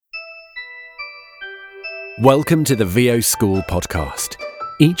Welcome to the VO School podcast.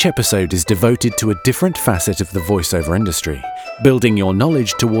 Each episode is devoted to a different facet of the voiceover industry, building your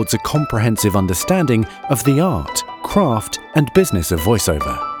knowledge towards a comprehensive understanding of the art, craft, and business of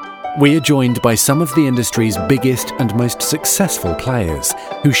voiceover. We are joined by some of the industry's biggest and most successful players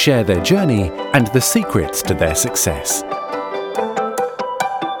who share their journey and the secrets to their success.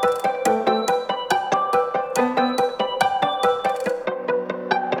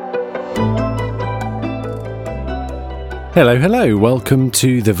 Hello, welcome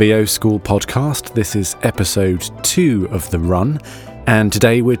to the VO School podcast. This is episode 2 of the run, and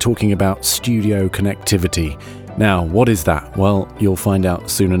today we're talking about studio connectivity. Now, what is that? Well, you'll find out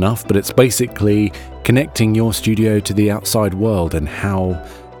soon enough, but it's basically connecting your studio to the outside world and how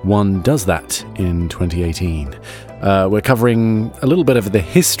one does that in 2018. We're covering a little bit of the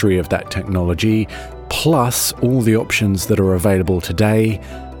history of that technology, plus all the options that are available today,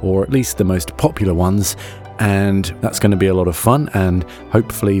 or at least the most popular ones, and that's going to be a lot of fun and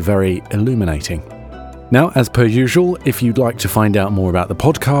hopefully very illuminating. Now, as per usual, if you'd like to find out more about the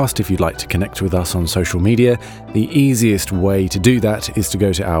podcast, if you'd like to connect with us on social media, the easiest way to do that is to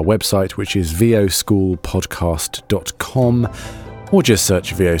go to our website, which is voschoolpodcast.com, or just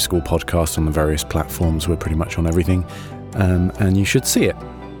search VO School Podcast on the various platforms. We're pretty much on everything, and you should see it.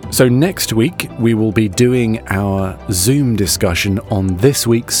 So next week, we will be doing our Zoom discussion on this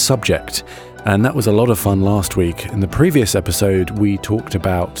week's subject. And that was a lot of fun last week. In the previous episode, we talked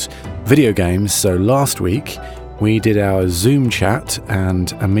about video games. So last week, we did our Zoom chat,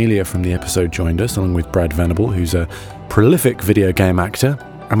 and Amelia from the episode joined us, along with Brad Venable, who's a prolific video game actor.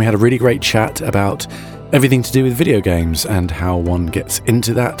 And we had a really great chat about everything to do with video games and how one gets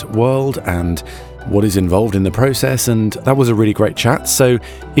into that world and what is involved in the process. And that was a really great chat. So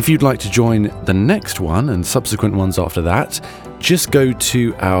if you'd like to join the next one and subsequent ones after that, just go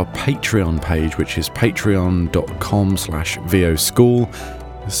to our Patreon page, which is patreon.com/VO School.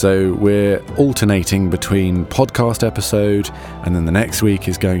 So we're alternating between podcast episode, and then the next week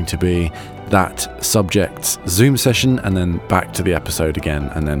is going to be that subject's Zoom session, and then back to the episode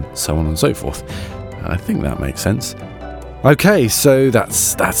again, and then so on and so forth. I think that makes sense. Okay, so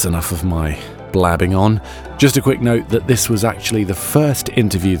that's enough of my blabbing on. Just a quick note that this was actually the first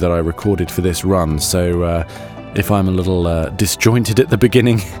interview that I recorded for this run, so if I'm a little disjointed at the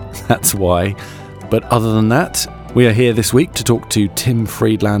beginning, that's why. But other than that, we are here this week to talk to Tim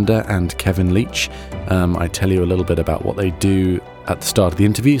Friedlander and Kevin Leach. I tell you a little bit about what they do at the start of the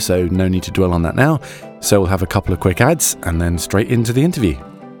interview, so no need to dwell on that now. So we'll have a couple of quick ads and then straight into the interview.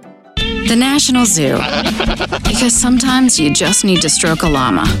 The National Zoo. Because sometimes you just need to stroke a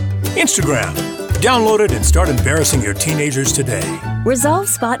llama. Instagram. Download it and start embarrassing your teenagers today. Resolve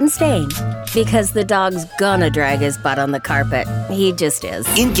Spot and Stain. Because the dog's gonna drag his butt on the carpet. He just is.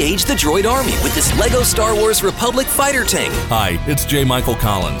 Engage the droid army with this LEGO Star Wars Republic fighter tank. Hi, it's J. Michael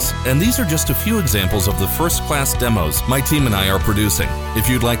Collins, and these are just a few examples of the first-class demos my team and I are producing. If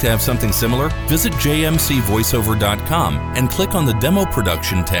you'd like to have something similar, visit jmcvoiceover.com and click on the Demo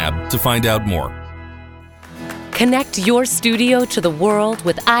Production tab to find out more. Connect your studio to the world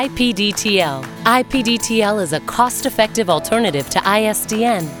with IPDTL. IPDTL is a cost-effective alternative to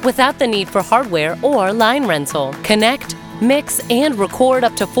ISDN without the need for hardware or line rental. Connect, mix, and record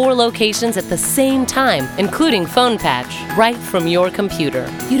up to 4 locations at the same time, including phone patch, right from your computer.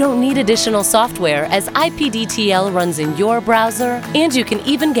 You don't need additional software as IPDTL runs in your browser, and you can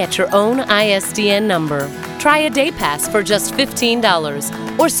even get your own ISDN number. Try a day pass for just $15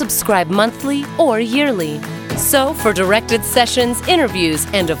 or subscribe monthly or yearly. So for directed sessions, interviews,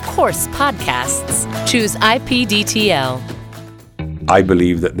 and of course podcasts, choose IPDTL. I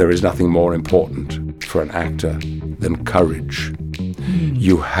believe that there is nothing more important for an actor than courage.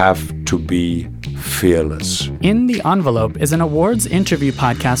 You have to be fearless. In the Envelope is an awards interview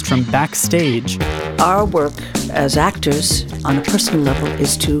podcast from Backstage. Our work as actors on a personal level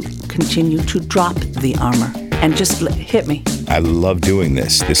is to continue to drop the armor and just hit me. I love doing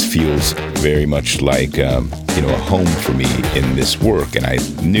this. This feels very much like a home for me in this work. And I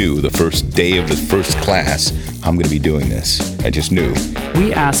knew the first day of the first class, I'm going to be doing this. I just knew.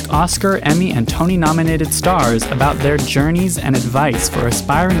 We ask Oscar, Emmy, and Tony-nominated stars about their journeys and advice for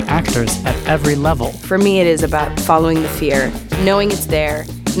aspiring actors at every level. For me, it is about following the fear, knowing it's there,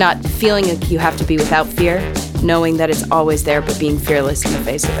 not feeling like you have to be without fear, knowing that it's always there, but being fearless in the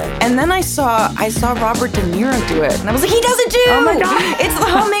face of it. And then I saw Robert De Niro do it, and I was like, he does it too! Oh my God! It's the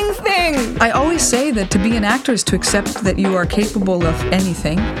humming thing! I always say that to be an actor is to accept that you are capable of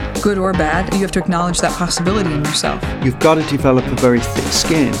anything, good or bad. You have to acknowledge that possibility in yourself. You've got to develop a very thick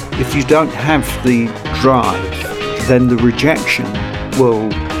skin. If you don't have the drive, then the rejection will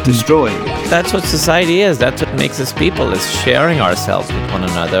destroy you. That's what society is. That's what makes us people, is sharing ourselves with one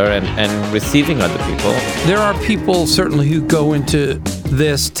another and receiving other people. There are people certainly who go into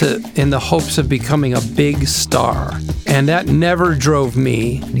this in the hopes of becoming a big star. And that never drove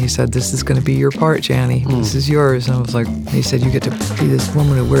me. And he said, this is going to be your part, Janny. This is yours. And I was like, he said, you get to be this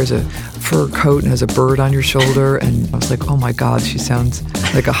woman who wears a fur coat and has a bird on your shoulder. And I was like, oh my God, she sounds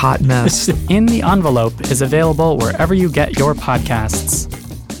like a hot mess. In the Envelope is available wherever you get your podcasts.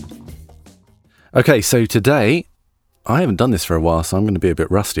 Okay, so today, I haven't done this for a while, so I'm going to be a bit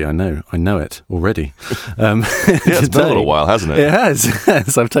rusty. I know it already. Yeah, it's been a little while, hasn't it? It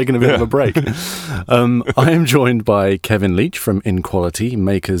has. I've taken a bit of a break. I am joined by Kevin Leach from Inquality,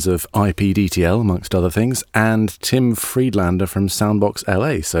 makers of IPDTL, amongst other things, and Tim Friedlander from Soundbox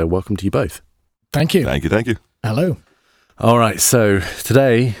LA. So welcome to you both. Thank you. Thank you. Hello. All right, so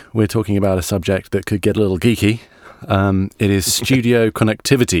today we're talking about a subject that could get a little geeky. It is studio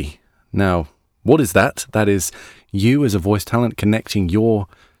connectivity. Now, what is that? That is you as a voice talent connecting your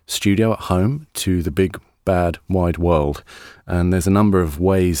studio at home to the big, bad, wide world. And there's a number of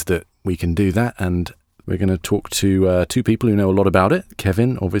ways that we can do that. And we're going to talk to two people who know a lot about it.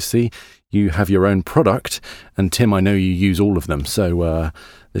 Kevin, obviously, you have your own product. And Tim, I know you use all of them. So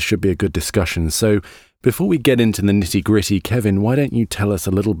this should be a good discussion. So before we get into the nitty-gritty, Kevin, why don't you tell us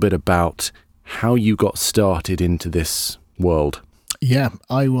a little bit about how you got started into this world? Yeah,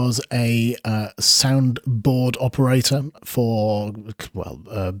 I was a soundboard operator for,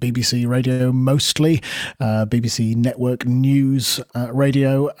 BBC Radio mostly, BBC Network News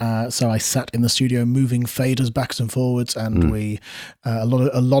Radio. So I sat in the studio moving faders backwards and forwards, and a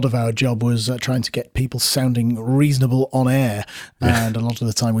lot of our job was trying to get people sounding reasonable on air. And a lot of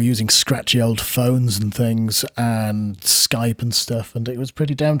the time we're using scratchy old phones and things and Skype and stuff, and it was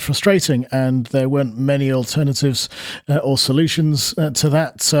pretty damn frustrating. And there weren't many alternatives or solutions to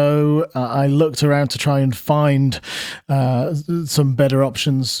that, so I looked around to try and find some better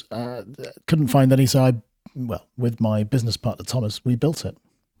options. Couldn't find any, so with my business partner Thomas, we built it.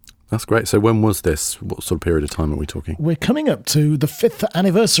 That's great. So when was this? What sort of period of time are we talking? We're coming up to the 5th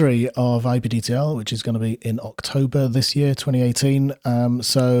anniversary of IPDTL, which is going to be in October this year, 2018.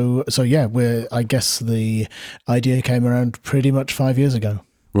 So yeah, I guess the idea came around pretty much 5 years ago.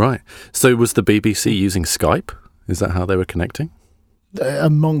 Right. So was the BBC using Skype? Is that how they were connecting?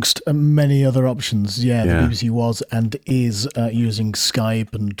 Amongst many other options, Yeah. The BBC was and is using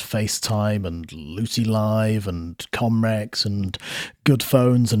Skype and FaceTime and Lucy Live and Comrex and good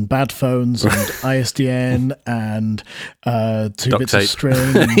phones and bad phones and ISDN and 2 bits of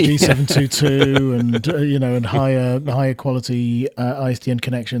string and G722 and and higher quality ISDN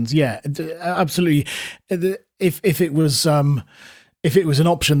connections. Yeah, absolutely. If it was an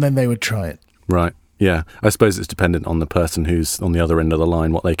option, then they would try it. Right. Yeah, I suppose it's dependent on the person who's on the other end of the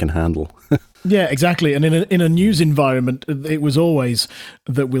line, what they can handle. Yeah, exactly. And in a news environment, it was always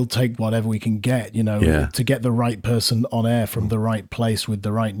that we'll take whatever we can get, to get the right person on air from the right place with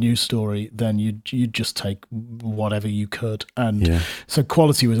the right news story, then you'd just take whatever you could. And so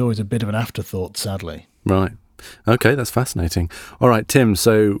quality was always a bit of an afterthought, sadly. Right. Okay, that's fascinating. All right, Tim,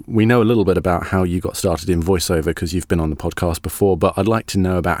 so we know a little bit about how you got started in voiceover because you've been on the podcast before, but I'd like to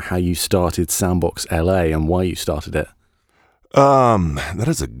know about how you started Soundbox LA and why you started it. That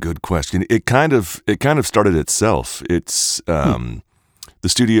is a good question. It kind of started itself. It's the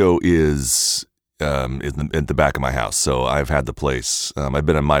studio is at the back of my house, so I've had the place. I've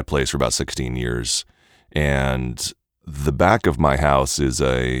been in my place for about 16 years, and the back of my house is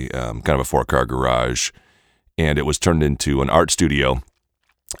a kind of a 4-car garage. And it was turned into an art studio,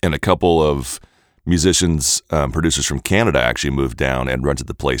 and a couple of musicians, producers from Canada actually moved down and rented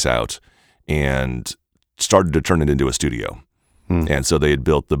the place out and started to turn it into a studio. And so they had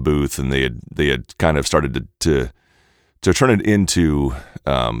built the booth, and they had kind of started to turn it into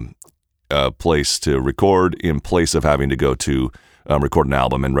a place to record in place of having to go to record an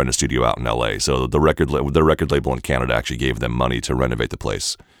album and rent a studio out in LA. So the record label in Canada actually gave them money to renovate the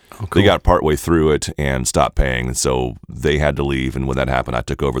place. Oh, cool. They got partway through it and stopped paying, and so they had to leave. And when that happened, I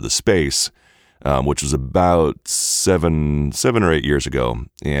took over the space, which was about seven or 8 years ago,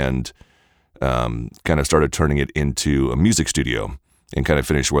 and kind of started turning it into a music studio and kind of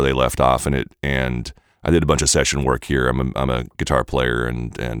finished where they left off in it. And I did a bunch of session work here. I'm a guitar player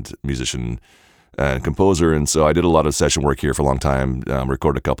and musician and composer, and so I did a lot of session work here for a long time.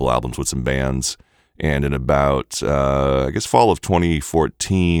 Recorded a couple albums with some bands. And in about, fall of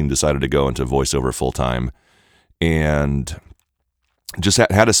 2014, decided to go into voiceover full time, and just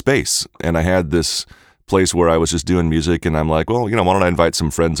had a space. And I had this place where I was just doing music, and I'm like, well, why don't I invite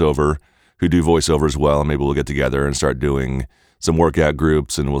some friends over who do voiceover as well, and maybe we'll get together and start doing workout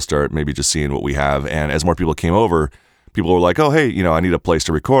groups, and we'll start maybe just seeing what we have. And as more people came over, people were like, "Oh, hey, I need a place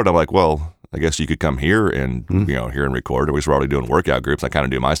to record." I'm like, "Well, I guess you could come here and here and record." Or we were already doing workout groups. I kind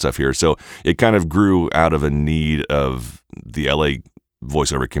of do my stuff here, so it kind of grew out of a need of the LA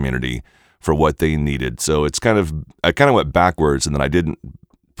voiceover community for what they needed. So I kind of went backwards, and then I didn't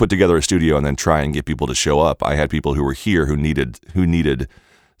put together a studio and then try and get people to show up. I had people who were here who needed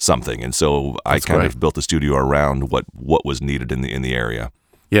something, and so I kind of built the studio around what was needed in the area.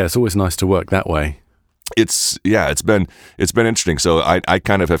 Yeah, it's always nice to work that way. It's been interesting. So I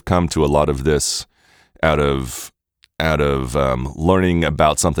kind of have come to a lot of this out of learning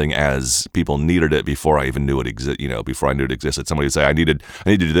about something as people needed it before I even knew it before I knew it existed. Somebody would say, I need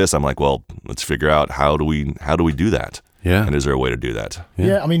to do this. I'm like, well, let's figure out how do we do that? Yeah. And is there a way to do that?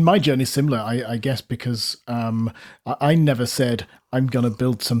 Yeah, I mean, my journey is similar, I guess, because I never said I'm going to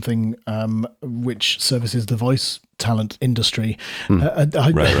build something which services the voice talent industry. I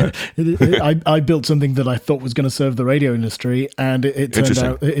built something that I thought was going to serve the radio industry, and it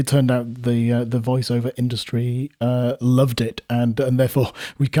turned out the voiceover industry loved it, and therefore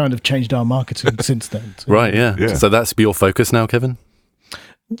we kind of changed our marketing since then. So. Right, yeah. So that's your focus now, Kevin?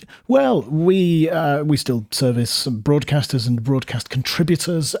 Well, we still service broadcasters and broadcast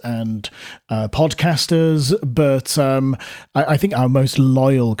contributors and podcasters, but I think our most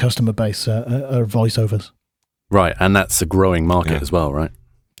loyal customer base are voiceovers. Right, and that's a growing market as well, right?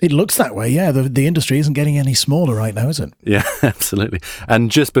 It looks that way, yeah. The industry isn't getting any smaller right now, is it? Yeah, absolutely. And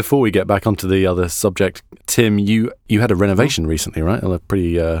just before we get back onto the other subject, Tim, you had a renovation recently, right? A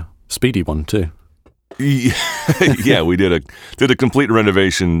pretty speedy one too. Yeah, we did a complete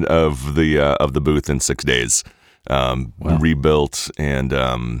renovation of the booth in 6 days. Rebuilt and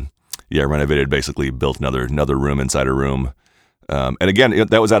renovated. Basically, built another room inside a room. And again,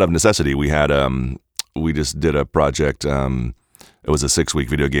 that was out of necessity. We had we just did a project. It was a 6-week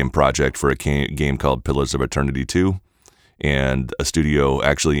video game project for a game called Pillars of Eternity 2, and a studio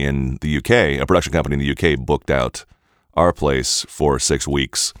actually in the UK, a production company in the UK, booked out our place for 6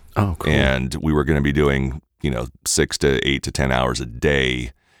 weeks. Oh, cool. And we were going to be doing, 6 to 8 to 10 hours a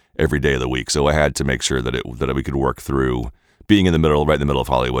day, every day of the week. So I had to make sure that we could work through being right in the middle of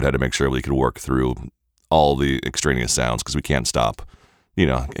Hollywood. Had to make sure we could work through all the extraneous sounds, because we can't stop.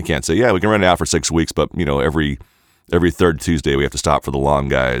 I can't say, we can run it out for 6 weeks, but every third Tuesday we have to stop for the lawn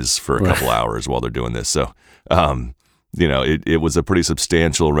guys for a couple hours while they're doing this. So, it was a pretty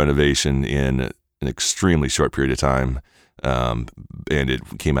substantial renovation in an extremely short period of time. And it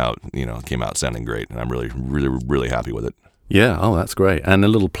came out sounding great, and I'm really, really, really happy with it. Yeah, that's great. And a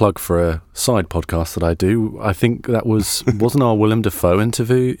little plug for a side podcast that I do. I think that wasn't our Willem Dafoe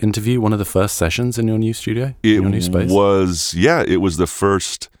interview one of the first sessions in your new studio? Your new space? It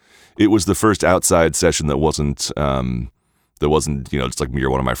was the first outside session that wasn't just like me or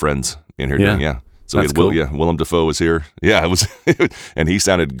one of my friends in here doing. Yeah. So we had Willem Dafoe was here. Yeah, it was, and he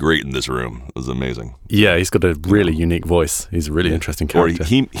sounded great in this room. It was amazing. Yeah, he's got a really unique voice. He's a really interesting character. Or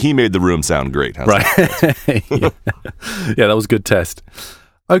he made the room sound great. Right. Yeah, that was a good test.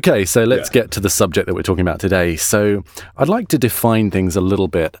 Okay, so let's get to the subject that we're talking about today. So I'd like to define things a little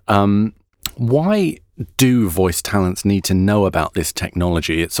bit. Why do voice talents need to know about this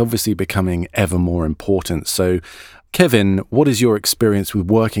technology? It's obviously becoming ever more important. So Kevin, what is your experience with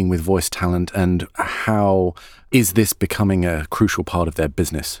working with voice talent, and how is this becoming a crucial part of their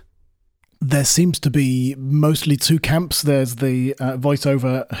business? There seems to be mostly two camps. There's the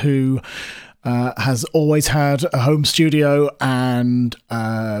voiceover who has always had a home studio and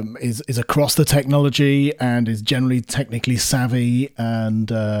is across the technology and is generally technically savvy and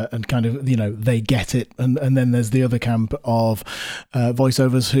kind of, they get it. And then there's the other camp of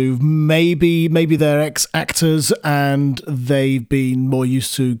voiceovers who maybe they're ex-actors and they've been more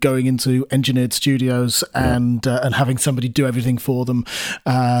used to going into engineered studios and having somebody do everything for them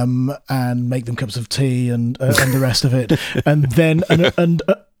and make them cups of tea and the rest of it. And then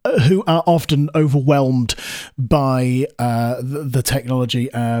who are often overwhelmed by the technology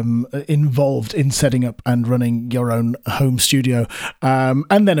involved in setting up and running your own home studio.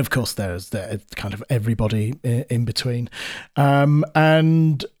 And then, of course, there's kind of everybody in between. And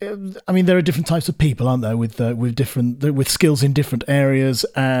I mean, there are different types of people, aren't there, with skills in different areas.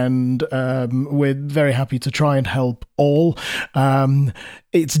 And we're very happy to try and help all.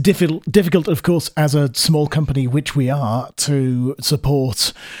 It's difficult, of course, as a small company, which we are, to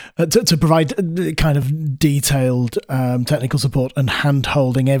support to provide kind of detailed technical support and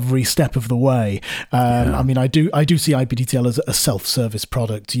hand-holding every step of the way. I mean, I do see IPDTL as a self-service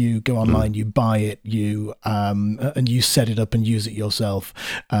product. You go online, you buy it, you and you set it up and use it yourself.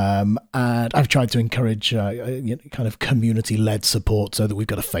 And I've tried to encourage kind of community-led support, so that we've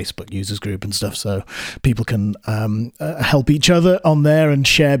got a Facebook users group and stuff, so people can help each other on there and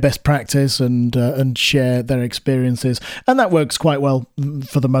share best practice and share their experiences, and that works quite well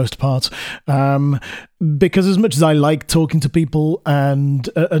for the most part. Because as much as I like talking to people and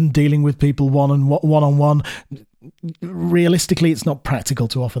dealing with people one-on-one, realistically, it's not practical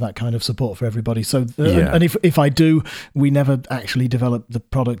to offer that kind of support for everybody. So, and if I do, we never actually develop the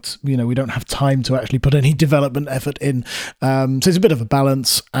product. We don't have time to actually put any development effort in. So it's a bit of a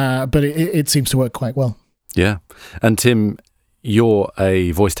balance, but it seems to work quite well. Yeah. And Tim, you're a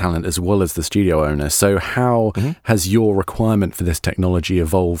voice talent as well as the studio owner. So how has your requirement for this technology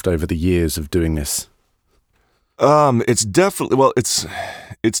evolved over the years of doing this? It's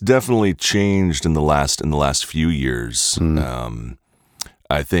definitely changed in the last few years.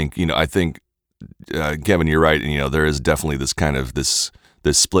 I think Kevin, you're right. There is definitely this kind of this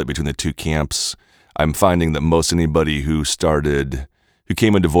split between the two camps. I'm finding that most anybody who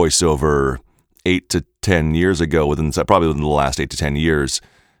came into voiceover 8 to 10 years ago, probably within the last 8 to 10 years,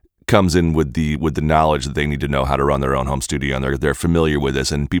 comes in with the knowledge that they need to know how to run their own home studio, and they're familiar with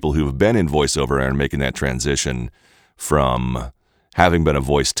this. And people who've been in voiceover and are making that transition from having been a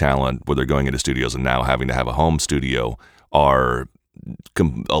voice talent, where they're going into studios and now having to have a home studio, are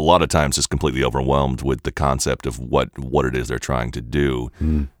a lot of times just completely overwhelmed with the concept of what it is they're trying to do.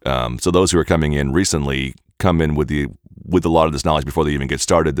 So those who are coming in recently come in with a lot of this knowledge before they even get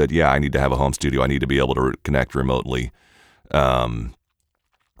started, that I need to have a home studio, I need to be able to connect remotely.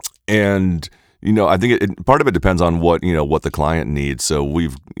 And I think part of it depends on what the client needs. So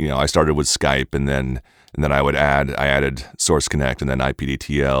I started with Skype, and then I added Source Connect, and then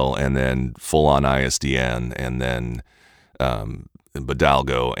IPDTL, and then full on ISDN, and then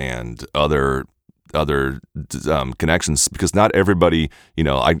Badalgo and other connections, because not everybody,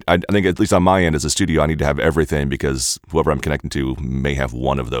 I think, at least on my end as a studio, I need to have everything, because whoever I'm connecting to may have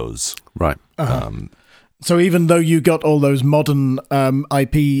one of those. Right. So even though you got all those modern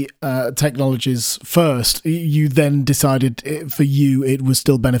IP technologies first, you then decided for you it was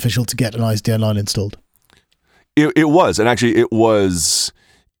still beneficial to get an ISDN line installed. It was, and actually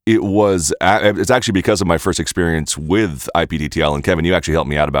it's actually because of my first experience with IPDTL. And Kevin, you actually helped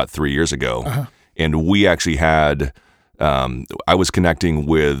me out about 3 years ago, and we actually had. I was connecting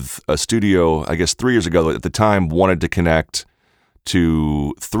with a studio, I guess 3 years ago, that at the time wanted to connect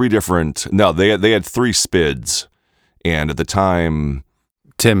to they had 3 SPIDs, and at the time,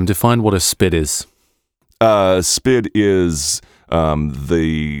 Tim, define what a SPID is. SPID is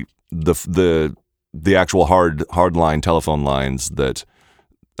the actual hardline telephone lines that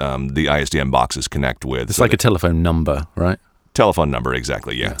the ISDN boxes connect with. It's like a telephone number, right? Telephone number,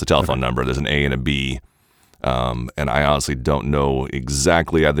 exactly. Yeah, it's a telephone number. There's an A and a B. And I honestly don't know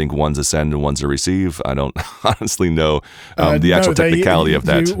exactly. I think one's a send and one's a receive. I don't honestly know the actual technicality of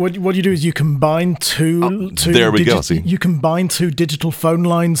that. What you do is you combine two. There we go. See, you combine 2 digital phone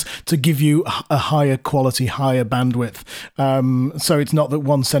lines to give you a higher quality, higher bandwidth. So it's not that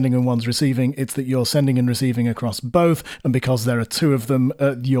one's sending and one's receiving. It's that you're sending and receiving across both, and because there are 2 of them,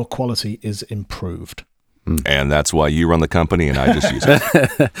 your quality is improved. And that's why you run the company and I just use it.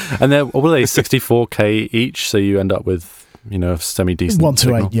 And they're 64K each, so you end up with a semi-decent 1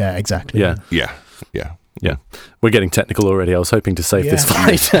 to 8, yeah, exactly. Yeah. We're getting technical already. I was hoping to save this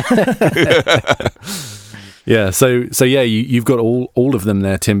fight. Yeah, so you've got all of them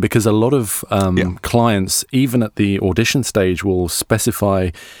there, Tim, because a lot of clients, even at the audition stage, will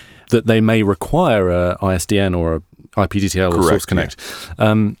specify that they may require a ISDN or a IPDTL or Source Connect.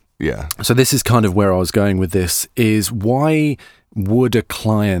 Yeah. So this is kind of where I was going with this, is why would a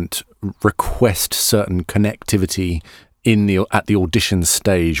client request certain connectivity at the audition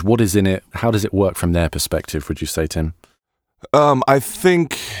stage? What is in it? How does it work from their perspective, would you say, Tim? I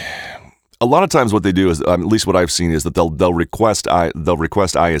think a lot of times what they do is, at least what I've seen, is that they'll request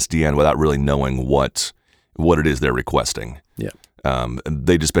ISDN without really knowing what it is they're requesting. Yeah.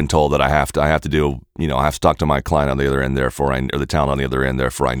 They've just been told that I have to do, I have to talk to my client on the other end, or the talent on the other end,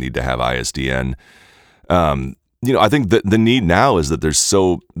 therefore I need to have ISDN. I think that the need now is that there's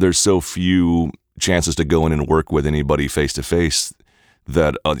so few chances to go in and work with anybody face to face,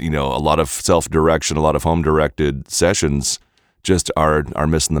 that a lot of self-direction, a lot of home-directed sessions just are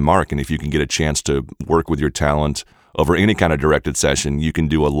missing the mark. And if you can get a chance to work with your talent over any kind of directed session, you can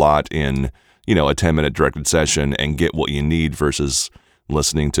do a lot in a 10-minute directed session and get what you need, versus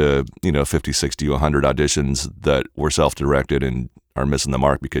listening to 50, 60, 100 auditions that were self-directed and are missing the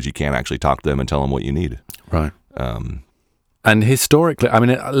mark because you can't actually talk to them and tell them what you need. Right. And historically, I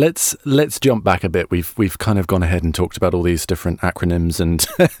mean, let's jump back a bit. We've kind of gone ahead and talked about all these different acronyms and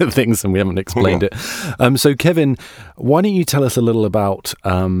things, and we haven't explained it. So, Kevin, why don't you tell us a little about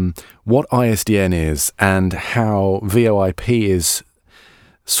what ISDN is and how VoIP is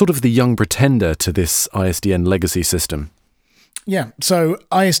sort of the young pretender to this ISDN legacy system? Yeah, so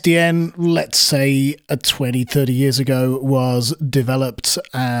ISDN, let's say 20, 30 years ago, was developed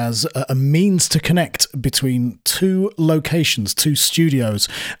as a means to connect between two locations, two studios.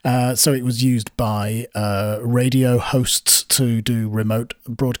 So it was used by radio hosts to do remote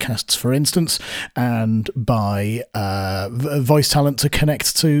broadcasts, for instance, and by voice talent to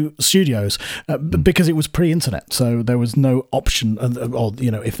connect to studios because it was pre-internet. So there was no option, or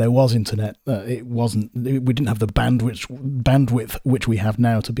if there was internet, we didn't have the bandwidth which we have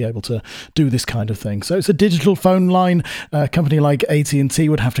now to be able to do this kind of thing. So it's a digital phone line. A company like AT&T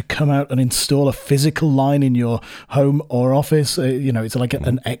would have to come out and install a physical line in your home or office. It's like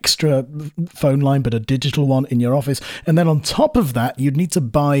an extra phone line, but a digital one in your office. And then on top of that, you'd need to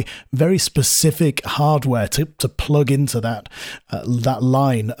buy very specific hardware to plug into that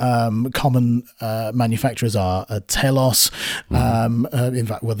line. Common manufacturers are Telos. In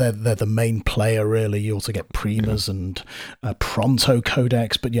fact, they're the main player, really. You also get Primas and Pronto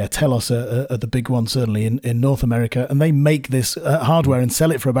codecs, but yeah, Telos are the big one, certainly in North America, and they make this hardware and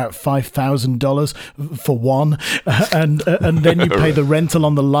sell it for about $5,000 for one, and then you pay the rental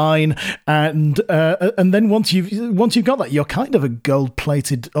on the line, and then once you've got that, you're kind of a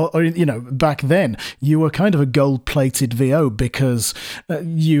gold-plated, or back then you were kind of a gold-plated VO because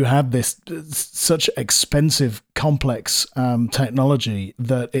you had this such expensive, complex technology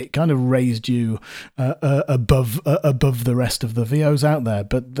that it kind of raised you above the rest of the VOs out there,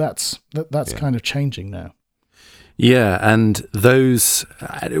 but that's kind of changing now. Yeah, and those,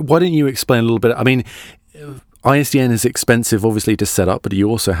 why don't you explain a little bit? I mean, ISDN is expensive, obviously, to set up, but you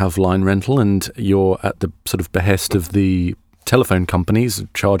also have line rental, and you're at the sort of behest of the telephone companies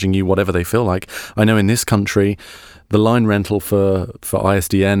charging you whatever they feel like. I know in this country, the line rental for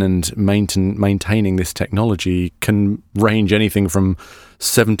ISDN and maintaining this technology can range anything from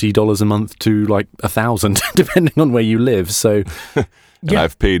 $70 a month to like $1,000, depending on where you live. So, and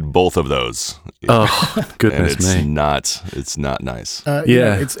I've paid both of those. Oh, goodness and me! It's not nice.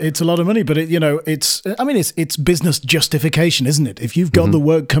 It's a lot of money, but it's business justification, isn't it? If you've got the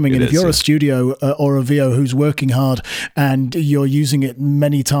work coming in, if you're a studio or a VO who's working hard and you're using it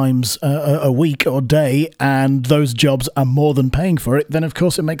many times a week or day, and those jobs are more than paying for it, then of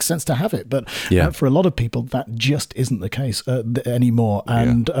course it makes sense to have it. But for a lot of people, that just isn't the case anymore.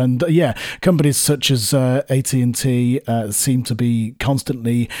 And companies such as AT&T seem to be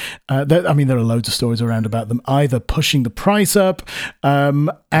constantly. There are loads of stories around about them either pushing the price up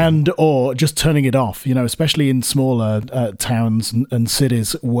and or just turning it off. Especially in smaller towns and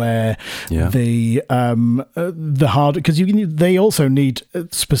cities where the hard, because they also need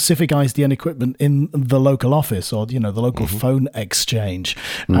specific ISDN equipment in the local office or the local phone exchange.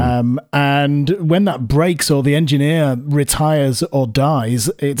 And when that breaks or the engineer retires or dies,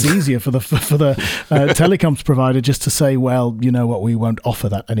 it's easier for the telecoms provider just to say, well, you know what, we won't offer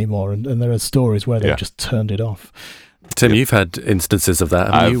that anymore. And there are stories where they've just turned it off. Tim, you've had instances of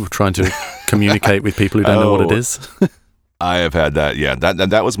that, haven't you? Trying to communicate with people who don't know what it is. I have had that. Yeah,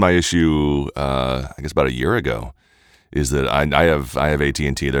 that was my issue. I guess about a year ago, is that I have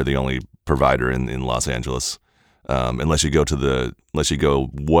AT&T. They're the only provider in Los Angeles. Unless you go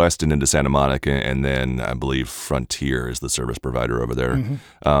west and into Santa Monica, and then I believe Frontier is the service provider over there.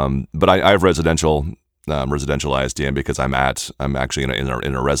 But I have residential ISDN because I'm actually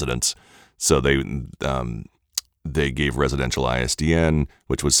in a residence. So they gave residential ISDN,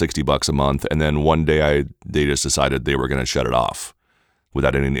 which was $60 a month, and then one day they just decided they were going to shut it off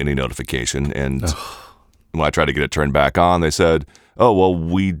without any notification. And when I tried to get it turned back on, they said, "Oh, well,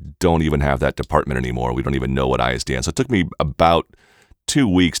 we don't even have that department anymore. We don't even know what ISDN." So it took me about 2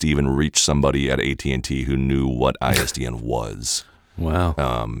 weeks to even reach somebody at AT&T who knew what ISDN was. Wow.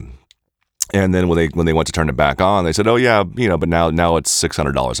 And then when they went to turn it back on, they said, "Oh yeah, but now it's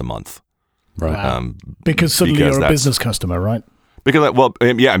 $600 a month." Right. Wow. Because suddenly you're a business customer, right?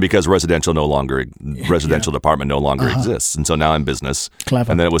 Because residential department no longer exists, and so now I'm business.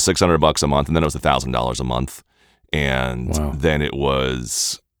 Clever. And then it was $600 a month, and then it was $1,000 a month, and then it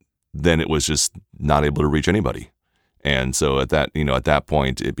was just not able to reach anybody, and so at that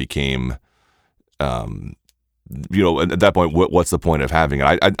point it became at that point, what's the point of having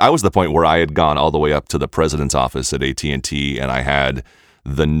it? I was the point where I had gone all the way up to the president's office at AT&T, and I had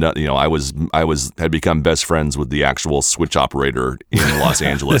had become best friends with the actual switch operator in Los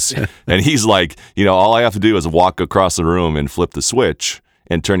Angeles, and he's like, all I have to do is walk across the room and flip the switch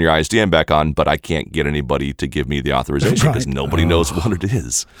and turn your ISDN back on, but I can't get anybody to give me the authorization because nobody knows what it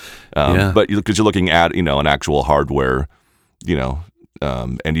is. But because you're looking at an actual hardware, and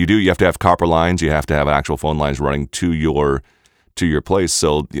you have to have copper lines, you have to have actual phone lines running to your place.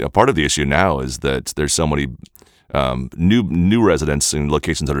 So part of the issue now is that there's so many new residents and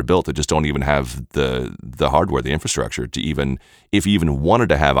locations that are built that just don't even have the hardware, the infrastructure to even, if you even wanted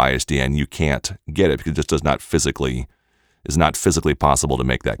to have ISDN, you can't get it because it just is not physically possible to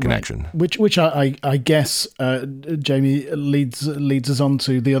make that connection. Right. Which I guess, Jamie, leads us on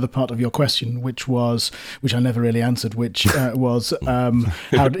to the other part of your question, which I never really answered, which was how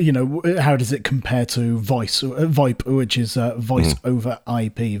does it compare to VoIP, which is voice over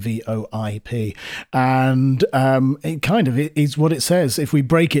IP, VoIP, and it kind of is what it says. If we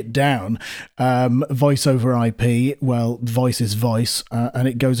break it down, voice over IP, well, voice is voice, and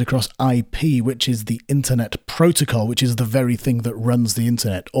it goes across IP, which is the internet protocol, which is the very thing that runs the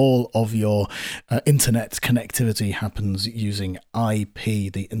internet. All of your internet connectivity happens using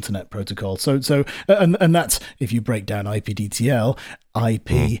IP, the internet protocol. So and that's, if you break down IPDTL,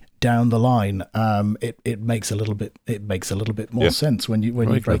 IP down the line, it makes a little bit more sense when you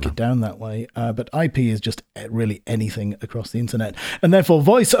break it down that way. But IP is just really anything across the internet, and therefore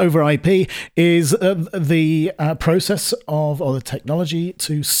voice over IP is the process or the technology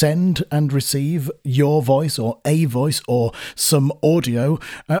to send and receive your voice or a voice or some audio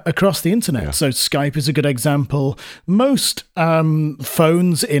across the internet. Yeah. So Skype is a good example. Most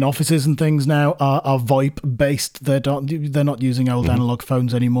phones in offices and things now are VoIP based. They're not using old analog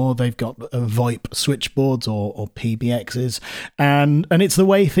phones anymore. They've got VoIP switchboards or PBXs, and it's the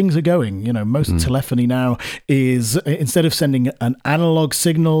way things are going. Most telephony now is, instead of sending an analog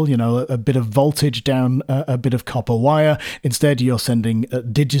signal, a bit of voltage down a bit of copper wire, instead you're sending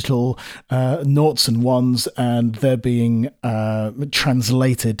digital noughts and ones, and they're being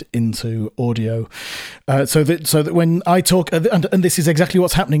translated into audio. So that when I talk, and this is exactly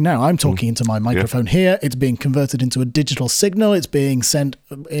what's happening now. I'm talking into my microphone here. It's being converted into a digital signal. It's being sent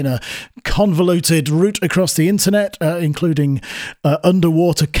in a convoluted route across the internet, including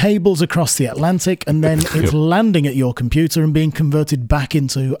underwater cables across the Atlantic, and then it's landing at your computer and being converted back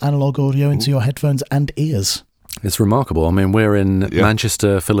into analog audio into your headphones and ears. It's remarkable. I mean, we're in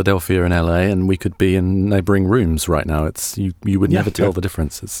Manchester, Philadelphia, and LA, and we could be in neighboring rooms right now. It's you would never tell the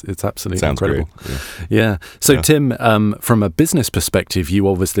difference. It's absolutely incredible. Great. So, Tim, from a business perspective, you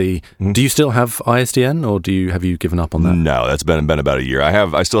obviously do you still have ISDN, or have you given up on that? No, that's been about a year.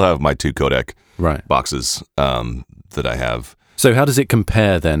 I still have my 2 codec boxes that I have. So, how does it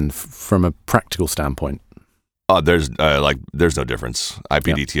compare then from a practical standpoint? There's no difference.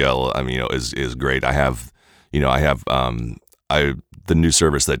 IPDTL, I mean, is great. I have the new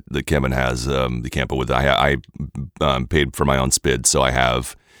service that Kevin has, the Campo with. I paid for my own SPID, so I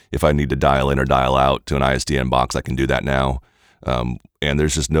have, if I need to dial in or dial out to an ISDN box, I can do that now. And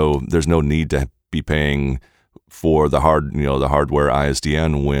there's no need to be paying for the hardware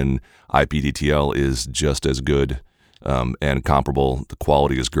ISDN when IPDTL is just as good and comparable. The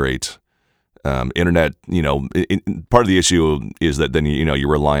quality is great. Internet, part of the issue is that then you're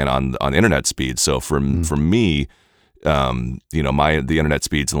relying on internet speed. So for me, the internet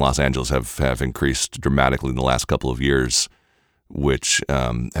speeds in Los Angeles have increased dramatically in the last couple of years, which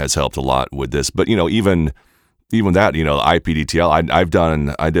has helped a lot with this. But even that,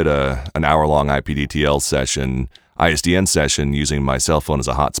 IPDTL, I did an hour-long IPDTL session, ISDN session, using my cell phone as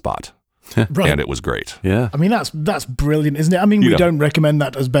a hotspot. Right. And it was great. Yeah. I mean, that's brilliant, isn't it? I mean, we don't recommend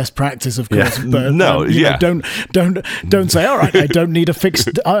that as best practice, of course. Yeah. But don't say, all right, I don't need a fixed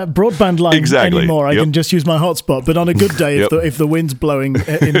broadband line anymore. I can just use my hotspot. But on a good day, if the wind's blowing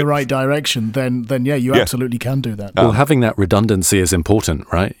in the right direction, then you absolutely can do that. Well, having that redundancy is important,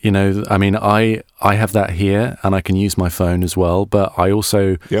 right? I mean, I have that here, and I can use my phone as well. But I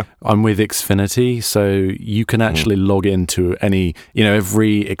also I'm with Xfinity, so you can actually log into any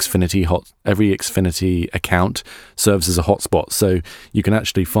every Xfinity account serves as a hotspot, so you can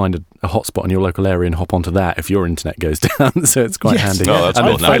actually find a hotspot in your local area and hop onto that if your internet goes down. So it's quite handy. Oh, that's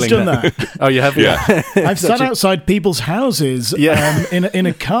I've done that. Oh, you have? Yeah. I've sat outside people's houses in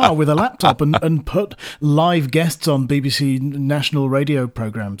a car with a laptop and put live guests on BBC national radio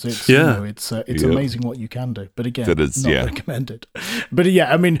programs. It's it's amazing what you can do. But again, not recommended. But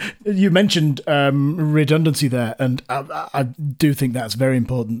I mean, you mentioned redundancy there, and I do think that's very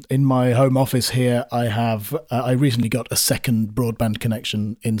important. In my my home office here, I recently got a second broadband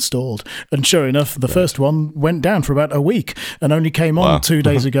connection installed, and sure enough, the first one went down for about a week and only came on 2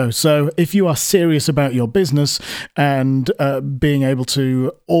 days ago. So if you are serious about your business and being able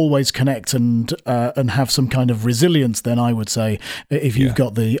to always connect and have some kind of resilience, then I would say if you've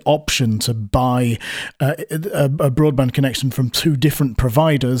got the option to buy a broadband connection from 2 different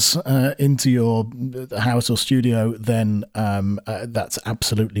providers into your house or studio, then that's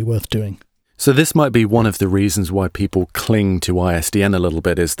absolutely worth doing. So this might be one of the reasons why people cling to ISDN a little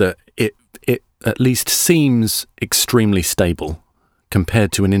bit, is that it at least seems extremely stable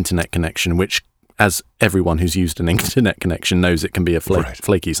compared to an internet connection, which, as everyone who's used an internet connection knows, it can be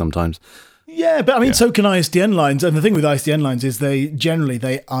flaky sometimes. Yeah, but I mean, so can ISDN lines. And the thing with ISDN lines is they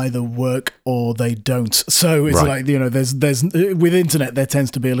either work or they don't. So it's like, there's with internet, there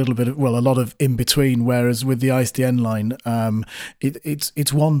tends to be a lot of in between. Whereas with the ISDN line,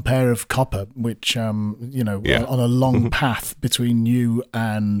 it's one pair of copper, which, on a long path between you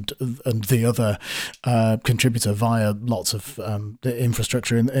and the other contributor via lots of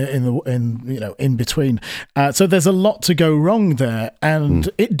infrastructure in between. So there's a lot to go wrong there, and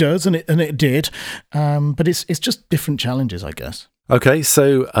it does, and it did, but it's just different challenges, I guess. Okay,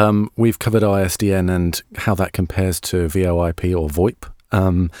 so we've covered ISDN and how that compares to VoIP or VoIP.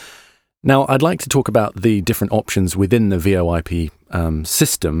 Now, I'd like to talk about the different options within the VoIP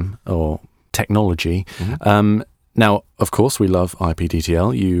system or technology. Now, of course, we love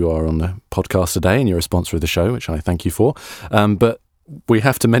IPDTL. You are on the podcast today and you're a sponsor of the show, which I thank you for. But we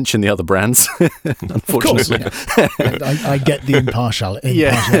have to mention the other brands, unfortunately. Of course, I get the impartiality.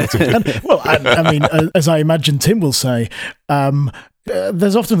 I mean, as I imagine Tim will say,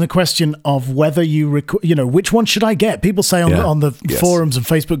 there's often the question of whether which one should I get? People say on the forums and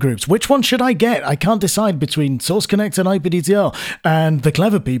Facebook groups, which one should I get? I can't decide between Source Connect and IPDTL. And the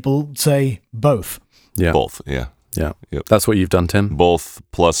clever people say both. Yeah. Both, yeah. Yeah. Yep. That's what you've done, Tim? Both,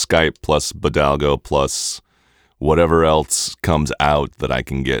 plus Skype, plus Bodalgo, plus whatever else comes out that I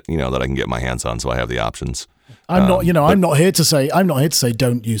can get, that I can get my hands on, so I have the options. I'm not here to say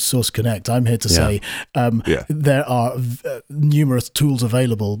don't use Source Connect. I'm here to say there are numerous tools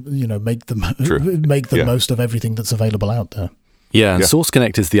available. Make the most of everything that's available out there. Yeah, and Source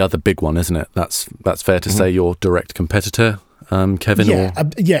Connect is the other big one, isn't it? That's fair to say, your direct competitor. Kevin?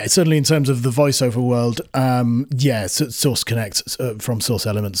 Certainly in terms of the voiceover world, Source Connect from Source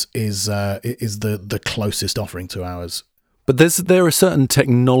Elements is the closest offering to ours. But there are certain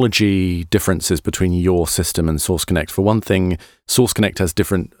technology differences between your system and Source Connect. For one thing, Source Connect has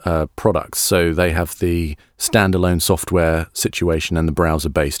different products. So they have the standalone software situation and the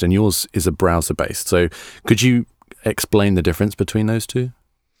browser-based, and yours is a browser-based. So could you explain the difference between those two?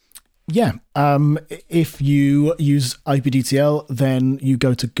 Yeah. If you use IPDTL, then you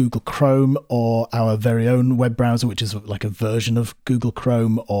go to Google Chrome or our very own web browser, which is like a version of Google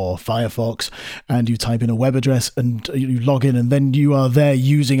Chrome or Firefox, and you type in a web address and you log in, and then you are there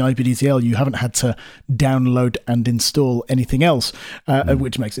using IPDTL. You haven't had to download and install anything else,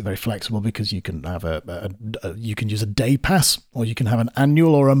 which makes it very flexible because you can have you can use a day pass, or you can have an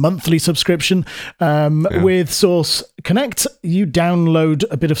annual or a monthly subscription. With Source Connect, you download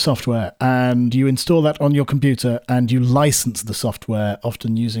a bit of software and you install that on your computer and you license the software,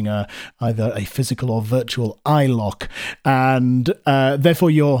 often using either a physical or virtual iLock, and therefore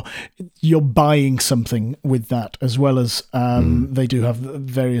you're buying something with that, as well as they do have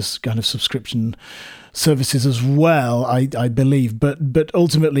various kind of subscription services as well, I believe, but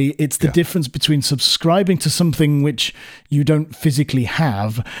ultimately it's the difference between subscribing to something which you don't physically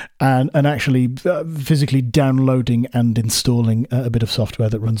have and actually physically downloading and installing a bit of software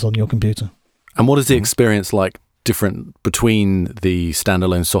that runs on your computer. And what is the experience like different between the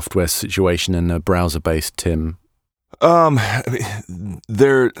standalone software situation and a browser-based, Tim?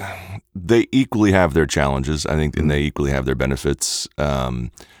 They equally have their challenges, I think, and they equally have their benefits.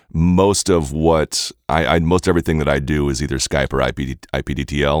 Most of what most everything that I do is either Skype or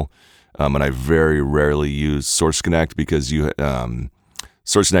IPDTL, and I very rarely use Source Connect because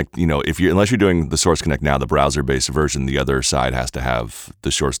Source Connect, unless you're doing the Source Connect now, the browser-based version, the other side has to have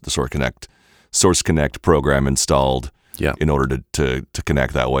the Source Connect program installed in order to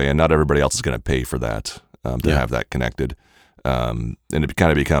connect that way, and not everybody else is going to pay for that to have that connected, and it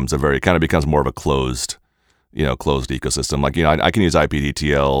kind of becomes more of a closed ecosystem. Like, I can use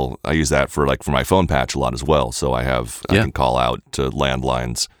IPDTL. I use that for my phone patch a lot as well. So I can call out to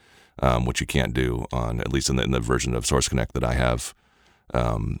landlines, which you can't do on, at least in the version of Source Connect that I have,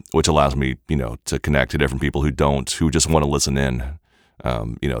 which allows me, to connect to different people who just want to listen in,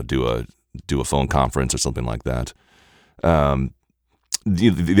 do a phone conference or something like that.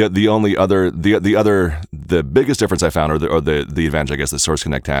 the biggest difference I found, or the advantage I guess that Source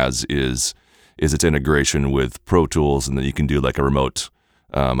Connect has is its integration with Pro Tools, and that you can do like a remote,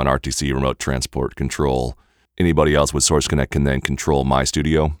 an RTC remote transport control. Anybody else with Source Connect can then control my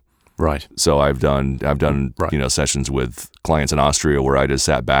studio. Right. So I've done sessions with clients in Austria where I just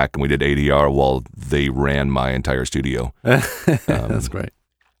sat back and we did ADR while they ran my entire studio. That's great.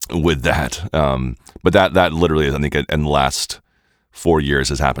 With that, but that literally, I think, in the last 4 years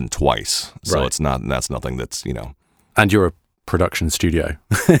has happened twice. So that's nothing that's And you're a production studio,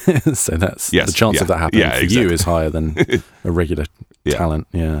 so that's the chance of that happening for you is higher than a regular talent.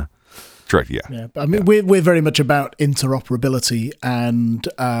 Yeah. Correct. Yeah. But I mean, we're very much about interoperability, and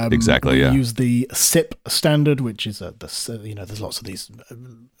we use the SIP standard, which is there's lots of these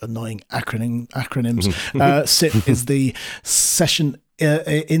annoying acronyms. SIP is the session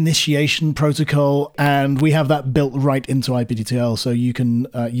initiation protocol, and we have that built right into IPDTL, so you can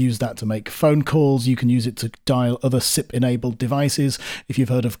use that to make phone calls. You can use it to dial other SIP-enabled devices. If you've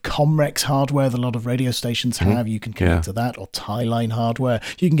heard of Comrex hardware that a lot of radio stations have, you can connect to that, or Tie-Line hardware.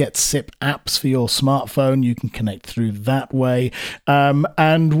 You can get SIP apps for your smartphone. You can connect through that way,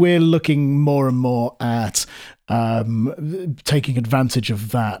 and we're looking more and more at taking advantage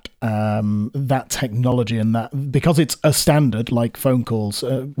of that technology, and that because it's a standard, like phone calls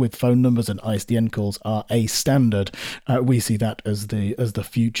with phone numbers and ISDN calls are a standard. We see that as the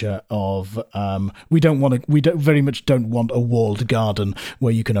future of. We very much don't want a walled garden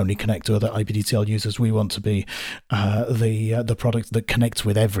where you can only connect to other IPDTL users. We want to be the product that connects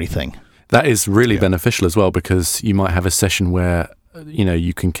with everything. That is really beneficial as well, because you might have a session where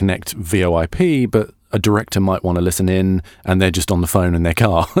you can connect VoIP, but a director might want to listen in and they're just on the phone in their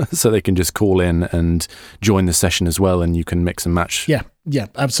car, so they can just call in and join the session as well, and you can mix and match. Yeah,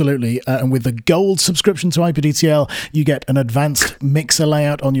 absolutely. And with the gold subscription to IPDTL, you get an advanced mixer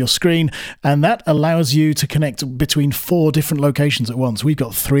layout on your screen, and that allows you to connect between 4 different locations at once. We've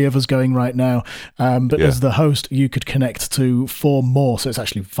got 3 of us going right now, but as the host, you could connect to 4 more, so it's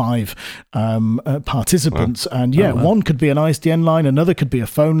actually 5 participants. Wow. And one could be an ISDN line, another could be a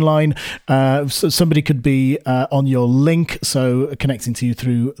phone line, so somebody could be on your link, so connecting to you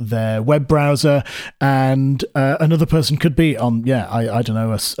through their web browser, and another person could be on, I don't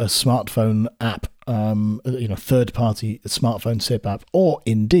know, a smartphone app, third-party smartphone SIP app, or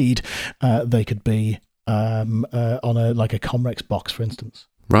indeed they could be on a Comrex box, for instance.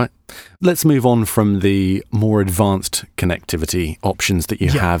 Right. Let's move on from the more advanced connectivity options that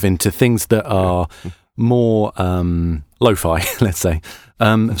you have into things that are more lo-fi, let's say.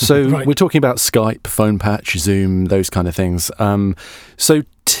 We're talking about Skype, Phone Patch, Zoom, those kind of things. So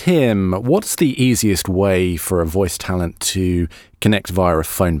Tim, what's the easiest way for a voice talent to connect via a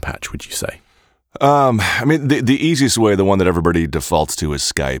phone patch, would you say? I mean, the easiest way, the one that everybody defaults to, is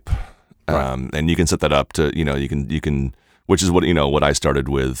Skype. And you can set that up to, you can, which is what I started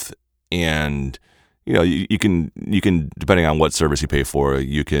with. And, you can, depending on what service you pay for,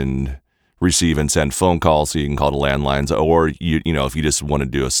 you can receive and send phone calls, so you can call to landlines, or if you just want to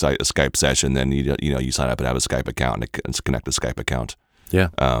do a Skype session, then you sign up and have a Skype account and connect a Skype account. Yeah.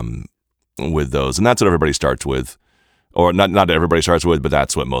 With those, and that's what everybody starts with, or not everybody starts with, but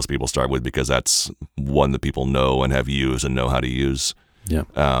that's what most people start with, because that's one that people know and have used and know how to use. Yeah.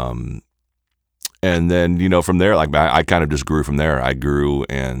 And then from there, like I kind of just grew from there. I grew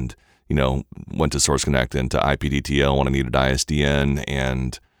and went to Source Connect and to IPDTL when I needed ISDN,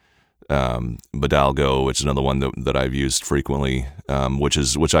 and Badalgo, which is another one that I've used frequently,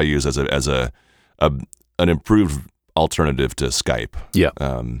 which I use as an improved alternative to Skype. Yeah.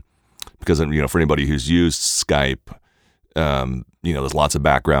 Because for anybody who's used Skype, there's lots of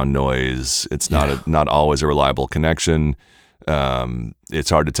background noise. It's not always a reliable connection. It's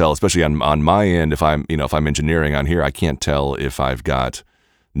hard to tell, especially on my end. If I'm engineering on here, I can't tell if I've got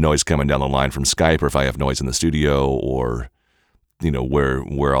noise coming down the line from Skype, or if I have noise in the studio, or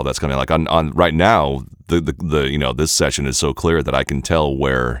where all that's coming. Like on right now, the this session is so clear that I can tell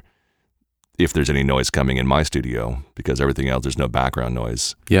if there's any noise coming in my studio, because everything else, there's no background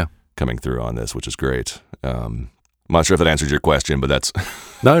noise coming through on this, which is great. I'm not sure if that answers your question, but that's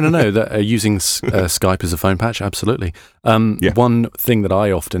no. Using Skype as a phone patch, absolutely. One thing that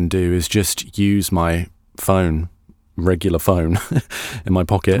I often do is just use my regular phone in my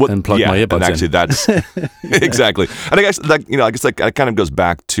pocket and plug my earbuds in. And actually, that's exactly. And I guess that kind of goes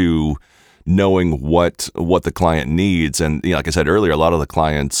back to knowing what the client needs. And like I said earlier, a lot of the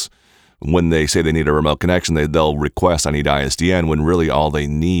clients, when they say they need a remote connection, they'll request, I need ISDN, when really all they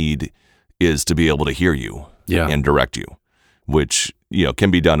need is to be able to hear you and direct you, which can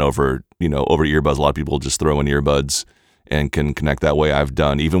be done over earbuds. A lot of people just throw in earbuds and can connect that way. I've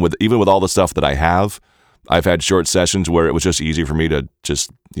done even with all the stuff that I have. I've had short sessions where it was just easy for me to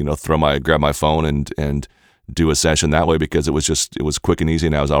just grab my phone and do a session that way, because it was quick and easy,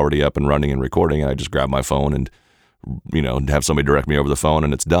 and I was already up and running and recording, and I just grab my phone and have somebody direct me over the phone,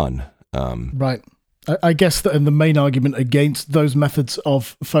 and it's done. Right. I guess that the main argument against those methods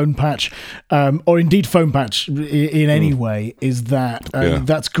of phone patch, or indeed phone patch in any way, is that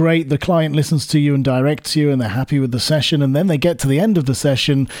that's great. The client listens to you and directs you, and they're happy with the session, and then they get to the end of the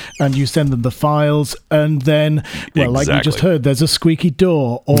session, and you send them the files, and then, like we just heard, there's a squeaky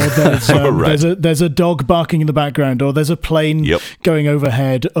door, or there's there's a dog barking in the background, or there's a plane going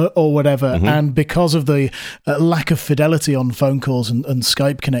overhead, or whatever. And because of the lack of fidelity on phone calls and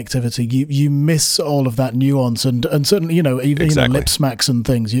Skype connectivity, you miss all of that nuance, and certainly even lip smacks and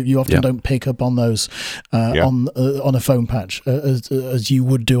things you often don't pick up on those on a phone patch as you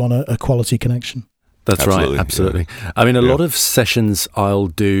would do on a quality connection. That's absolutely. I mean, a lot of sessions I'll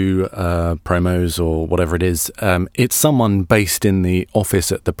do promos or whatever it is. It's someone based in the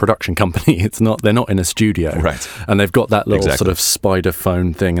office at the production company. They're not in a studio, right? And they've got that little sort of spider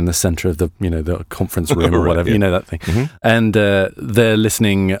phone thing in the center of the the conference room or whatever, that thing. And they're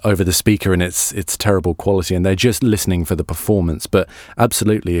listening over the speaker, and it's terrible quality, and they're just listening for the performance. But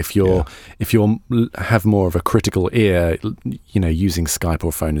absolutely, if you have more of a critical ear, using Skype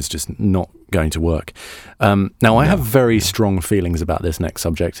or phone is just not going to work. Now, I have very strong feelings about this next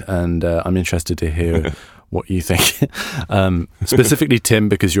subject, and I'm interested to hear what you think. Specifically, Tim,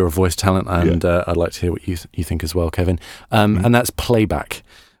 because you're a voice talent, and I'd like to hear what you think as well, Kevin. And that's playback.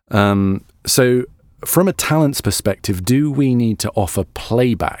 So, from a talent's perspective, do we need to offer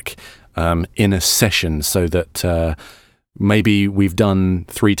playback in a session so that maybe we've done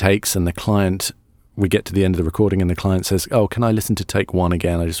 3 takes and we get to the end of the recording and the client says, "Oh, can I listen to take 1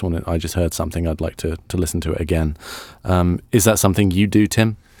 again? I just heard something. I'd like to listen to it again." Is that something you do,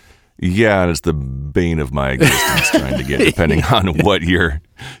 Tim? Yeah, and it's the bane of my existence trying to get, depending on what you're,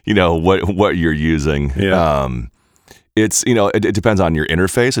 what you're using. Yeah. It's, it depends on your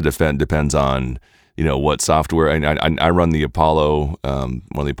interface. It depends on, what software. I run the Apollo, one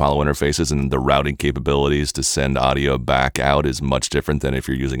of the Apollo interfaces, and the routing capabilities to send audio back out is much different than if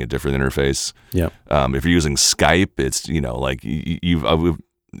you're using a different interface. Yeah. If you're using Skype, it's,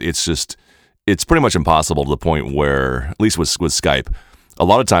 it's pretty much impossible to the point where, at least with Skype, a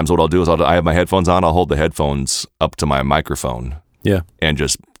lot of times what I'll do is I have my headphones on, I'll hold the headphones up to my microphone. Yeah. And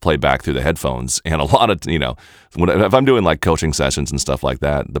just play back through the headphones. And a lot of, if I'm doing like coaching sessions and stuff like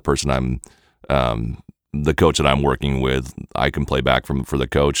that, the coach that I'm working with, I can play back for the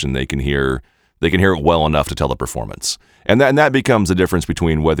coach, and they can hear it well enough to tell the performance. And that becomes the difference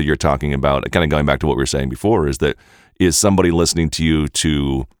between whether you're talking about, kind of going back to what we were saying before, is somebody listening to you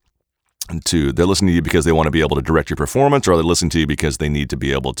they're listening to you because they want to be able to direct your performance, or they're listening to you because they need to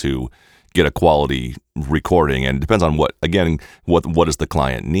be able to get a quality recording. And it depends on what does the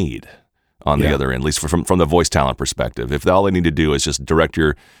client need on the other end, at least from the voice talent perspective. If all they need to do is just direct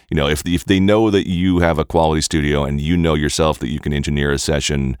your, if they know that you have a quality studio and you know yourself that you can engineer a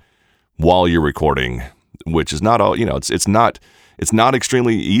session while you're recording, which is not all, it's not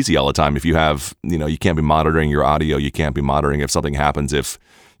extremely easy all the time. If you have, you can't be monitoring your audio, you can't be monitoring if something happens. If,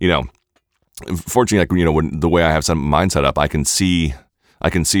 fortunately, when the way I have mine set up, I can see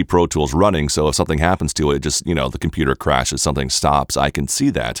Pro Tools running. So if something happens to it, just, the computer crashes, something stops, I can see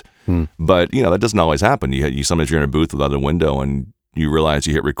that. But, that doesn't always happen. Sometimes you're in a booth without a window and you realize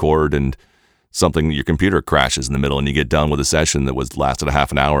you hit record and your computer crashes in the middle, and you get done with a session that lasted a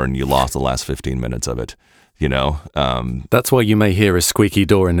half an hour and you lost the last 15 minutes of it. That's why you may hear a squeaky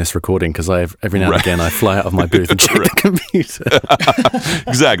door in this recording, because every now and again I fly out of my booth and check the computer.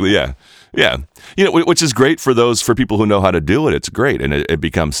 Exactly. Yeah. Which is great for people who know how to do it. It's great, and it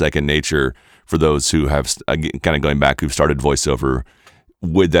becomes second nature for those who have, kind of going back, who've started voiceover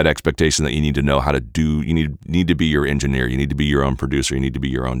with that expectation that you need to know how to do. You need to be your engineer. You need to be your own producer. You need to be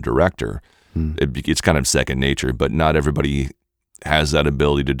your own director. It's kind of second nature, but not everybody has that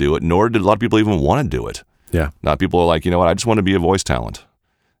ability to do it. Nor did a lot of people even want to do it. Yeah. Not people are like, I just want to be a voice talent,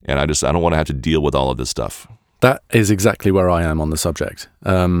 and I don't want to have to deal with all of this stuff. That is exactly where I am on the subject.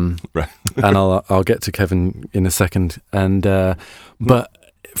 Right. And I'll get to Kevin in a second. And but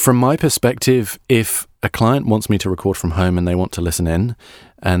from my perspective, if a client wants me to record from home and they want to listen in,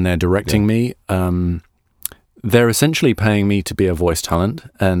 and they're directing me, they're essentially paying me to be a voice talent,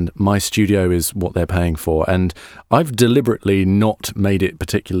 and my studio is what they're paying for. And I've deliberately not made it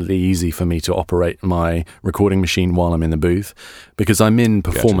particularly easy for me to operate my recording machine while I'm in the booth, because I'm in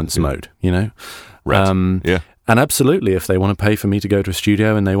performance mode, Right. And absolutely, if they want to pay for me to go to a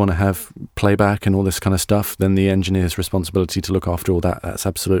studio and they want to have playback and all this kind of stuff, then the engineer's responsibility to look after all that, that's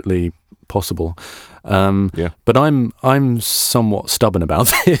absolutely possible. But I'm somewhat stubborn about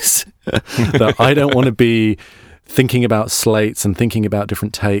this, that I don't want to be thinking about slates and thinking about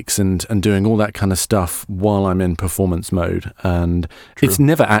different takes and doing all that kind of stuff while I'm in performance mode. And it's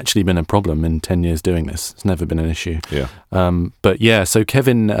never actually been a problem in 10 years doing this. It's never been an issue. Yeah. So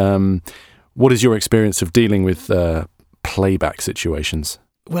Kevin, what is your experience of dealing with playback situations?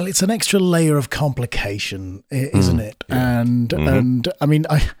 Well, it's an extra layer of complication, isn't it? Yeah. And I mean,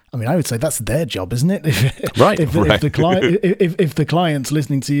 I would say that's their job, isn't it? If the client's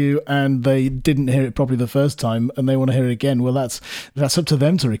listening to you and they didn't hear it properly the first time and they want to hear it again, well, that's up to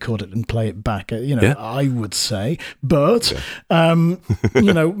them to record it and play it back. I would say, but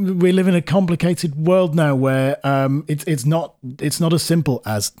we live in a complicated world now where it's not as simple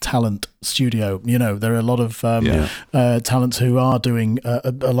as Talent Studio. There are a lot of talents who are doing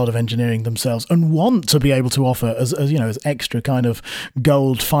a lot of engineering themselves and want to be able to offer as extra kind of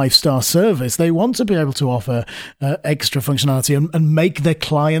gold 5-star service. They want to be able to offer extra functionality and make their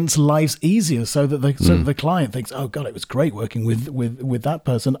clients' lives easier, so that the client thinks, oh God, it was great working with that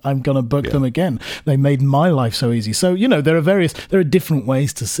person. I'm going to book them again. They made my life so easy. So there are different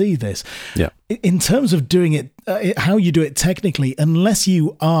ways to see this. Yeah. In terms of doing it, how you do it technically, unless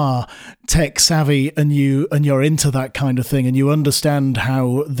you are tech savvy and you're into that kind of thing and you understand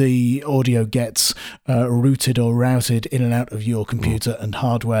how the audio gets routed or routed in and out of your computer and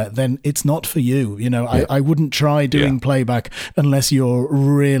hardware, then it's not for you. I wouldn't try doing playback unless you're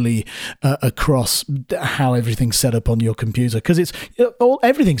really across how everything's set up on your computer, because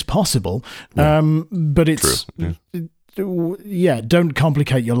everything's possible, but it's. True. Don't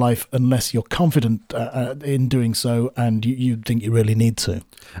complicate your life unless you're confident in doing so and you think you really need to.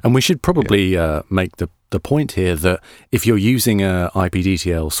 And we should probably make the point here that if you're using a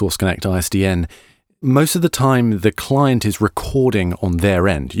IPDTL, Source Connect, ISDN, most of the time the client is recording on their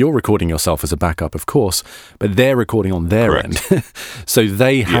end. You're recording yourself as a backup, of course, but they're recording on their end. So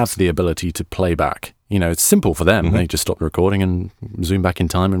they have the ability to play back. It's simple for them. They just stop the recording and zoom back in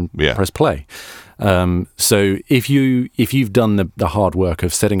time and press play. So if you've done the hard work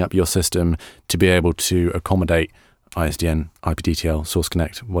of setting up your system to be able to accommodate ISDN, IPDTL, Source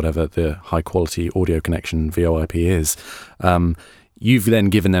Connect, whatever the high quality audio connection VoIP is, you've then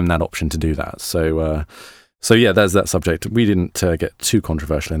given them that option to do that. So there's that subject. We didn't get too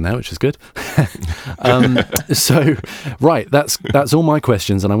controversial in there, which is good. That's all my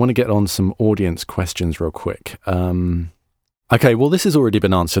questions, and I want to get on some audience questions real quick. Okay, well, this has already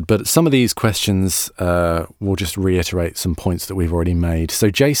been answered, but some of these questions will just reiterate some points that we've already made. So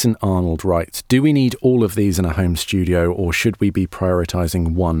Jason Arnold writes, do we need all of these in a home studio, or should we be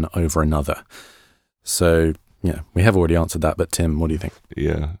prioritizing one over another? So, we have already answered that, but Tim, what do you think?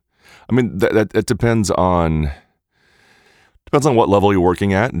 Yeah. I mean, that depends on what level you're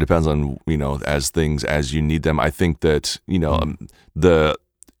working at, and depends on, as you need them. I think that,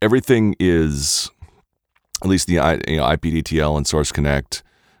 everything is, at least the IPDTL and Source Connect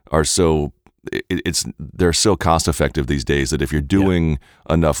are they're so cost effective these days that if you're doing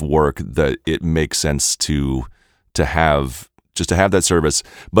enough work, that it makes sense to have that service.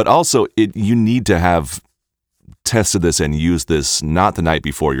 But also you need to have tested this and used this not the night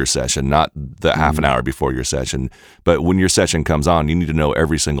before your session, not the half an hour before your session, but when your session comes on, you need to know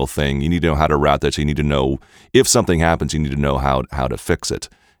every single thing. You need to know how to route that. So you need to know if something happens, you need to know how to fix it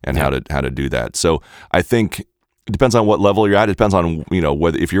and how to do that. So I think it depends on what level you're at. It depends on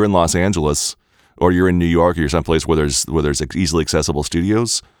whether if you're in Los Angeles or you're in New York or you're someplace where there's easily accessible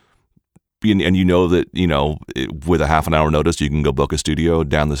studios, and that with a half an hour notice you can go book a studio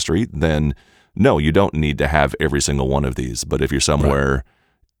down the street, then no, you don't need to have every single one of these. But if you're somewhere,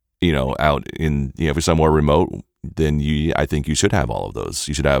 out in, if you're somewhere remote, then I think you should have all of those.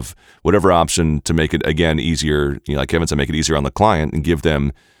 You should have whatever option to make it, again, easier, like Kevin said, make it easier on the client and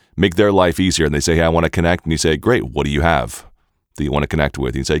make their life easier. And they say, hey, I want to connect. And you say, great, what do you have that you want to connect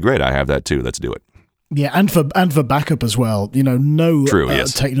with? And you say, great, I have that too. Let's do it. Yeah, and for backup as well. No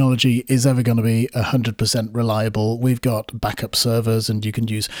technology is ever going to be 100% reliable. We've got backup servers, and you can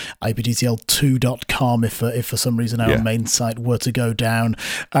use IPDTL2.com if for some reason our main site were to go down.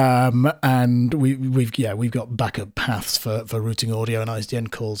 And we've got backup paths for routing audio and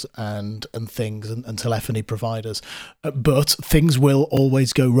ISDN calls and things and telephony providers. But things will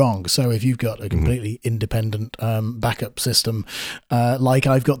always go wrong. So if you've got a completely independent backup system, like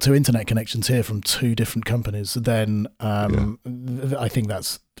I've got 2 internet connections here from 2 different companies, then I think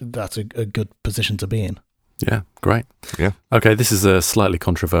that's a good position to be in. Yeah, great. Yeah. Okay, this is a slightly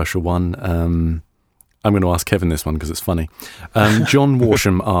controversial one. I'm going to ask Kevin this one because it's funny. John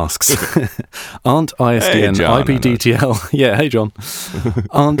Warsham asks, aren't ISDN, Hey, John, IPDTL... Yeah, hey, John.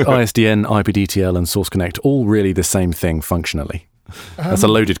 Aren't ISDN, IPDTL and Source Connect all really the same thing functionally? That's a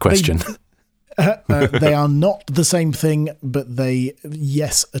loaded question. They are not the same thing, but they,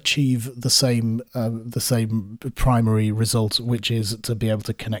 yes, achieve the same primary result, which is to be able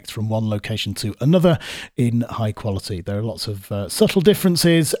to connect from one location to another in high quality. There are lots of subtle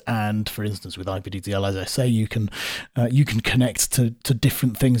differences, and for instance, with IPDTL, as I say, you can connect to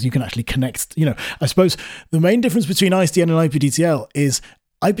different things. You can actually connect. I suppose the main difference between ISDN and IPDTL is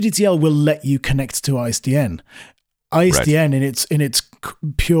IPDTL will let you connect to ISDN. ISDN in its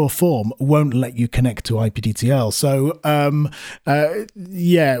pure form won't let you connect to IPDTL. So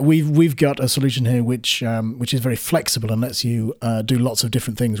we've got a solution here which is very flexible and lets you do lots of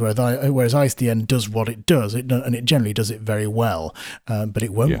different things. Whereas ISDN does what it does, and it generally does it very well, but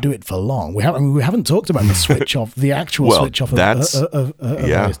it won't do it for long. We haven't talked about the switch off, the actual switch off of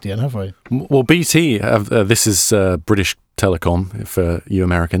ISDN, have we? Well, BT this is British Telecom for you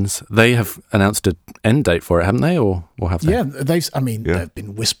Americans. They have announced an end date for it, haven't they, or have they? Yeah, there have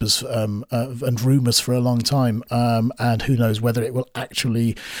been whispers and rumours for a long time, and who knows whether it will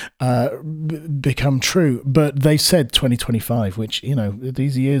actually become true. But they said 2025, which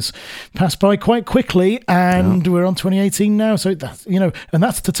these years pass by quite quickly, and we're on 2018 now. So that's and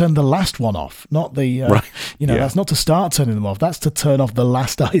that's to turn the last one off, not the that's not to start turning them off. That's to turn off the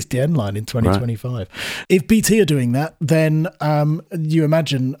last ISDN line in 2025. Right. If BT are doing that, then you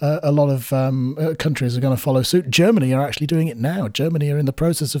imagine a lot of countries are going to follow suit. Germany are actually doing it now. Germany are in the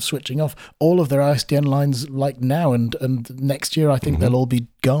process of switching off all of their ISDN lines now, and next year I think they'll all be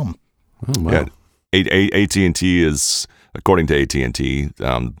gone. Oh, wow. Yeah, AT&T is, according to AT&T,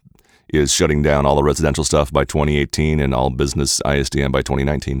 is shutting down all the residential stuff by 2018 and all business ISDN by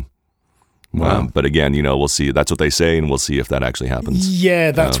 2019. Wow. But again, we'll see. That's what they say, and we'll see if that actually happens.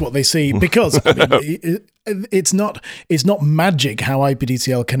 Yeah, that's what they see. Because it's not magic how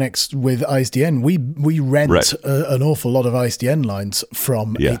IPDTL connects with ISDN. We rent an awful lot of ISDN lines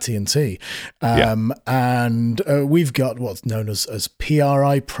from AT&T, and we've got what's known as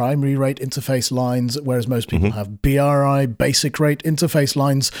PRI, primary rate interface lines, whereas most people have BRI, basic rate interface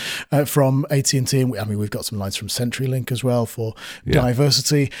lines from AT&T. And we've got some lines from CenturyLink as well for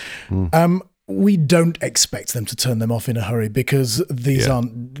diversity. We don't expect them to turn them off in a hurry, because these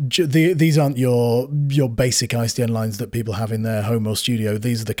aren't your basic ISDN lines that people have in their home or studio.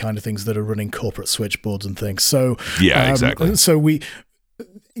 These are the kind of things that are running corporate switchboards and things. So exactly. So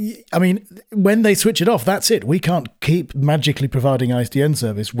when they switch it off, that's it. We can't keep magically providing ISDN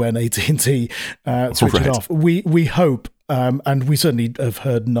service when AT&T switch it off. We hope. And we certainly have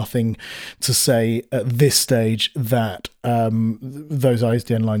heard nothing to say at this stage that those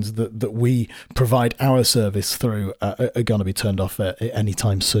ISDN lines that we provide our service through are going to be turned off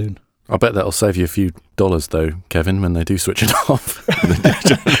anytime soon. I bet that'll save you a few dollars, though, Kevin, when they do switch it off.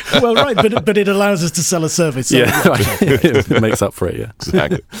 Well, right, but it allows us to sell a service. So it makes up for it, yeah.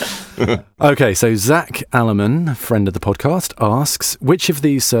 Exactly. Okay, so Zach Alleman, friend of the podcast, asks, which of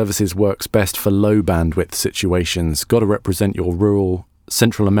these services works best for low bandwidth situations? Got to represent your rural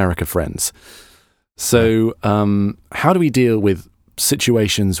Central America friends. So how do we deal with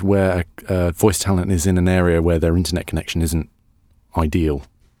situations where voice talent is in an area where their internet connection isn't ideal?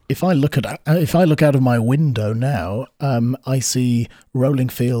 If I look out of my window now, I see rolling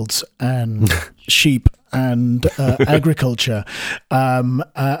fields and sheep and agriculture, and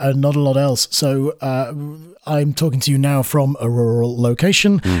not a lot else. So I'm talking to you now from a rural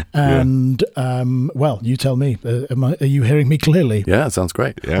location, and well, you tell me. Are you hearing me clearly? Yeah, that sounds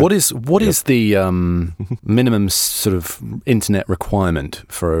great. Yeah. What is the minimum sort of internet requirement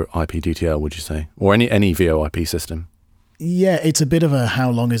for IPDTL? Would you say, or any VoIP system? Yeah, it's a bit of a how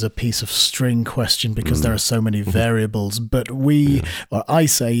long is a piece of string question, because there are so many variables. But I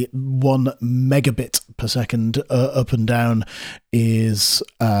say 1 megabit per second up and down is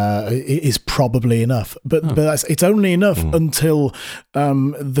probably enough. But it's only enough until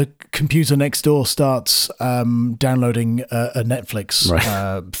the computer next door starts downloading a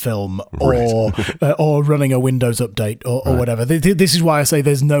Netflix film or running a Windows update or whatever. This is why I say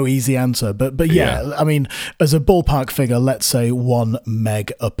there's no easy answer. But yeah, I mean, as a ballpark figure, let's say 1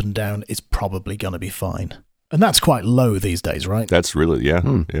 meg up and down is probably going to be fine. And that's quite low these days, right? That's really, yeah.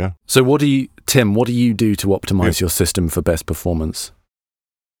 So Tim, what do you do to optimize your system for best performance?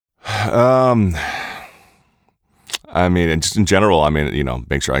 I mean, just in general,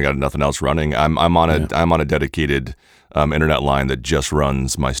 make sure I got nothing else running. I'm on a dedicated internet line that just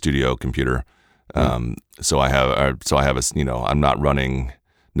runs my studio computer. So I have a, I'm not running,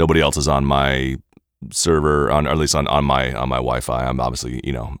 nobody else is on my server or at least on my Wi-Fi. I'm obviously,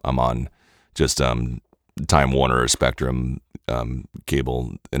 I'm on just Time Warner or Spectrum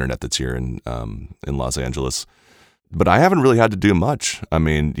cable internet that's here in Los Angeles. But I haven't really had to do much. I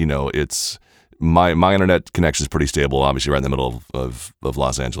mean, it's my internet connection is pretty stable. Obviously, right in the middle of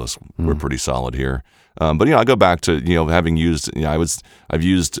Los Angeles, we're pretty solid here. But I go back to having used. I've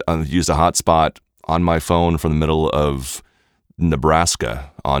used a hotspot on my phone from the middle of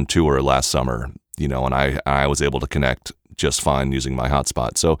Nebraska on tour last summer. And I was able to connect just fine using my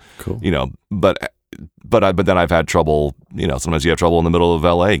hotspot. So cool. But then I've had trouble. Sometimes you have trouble in the middle of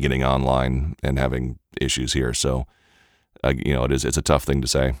LA getting online and having issues here. So it's a tough thing to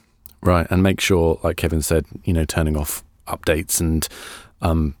say. Right, and make sure, like Kevin said, turning off updates and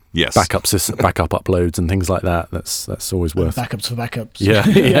yes, backup uploads and things like that. That's always worth. Backups for backups. Yeah.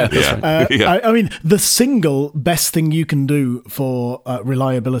 I mean, the single best thing you can do for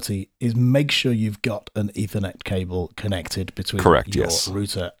reliability is make sure you've got an Ethernet cable connected between your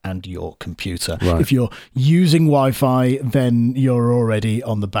router and your computer. Right. If you're using Wi-Fi, then you're already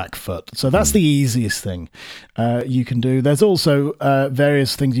on the back foot. So that's the easiest thing you can do. There's also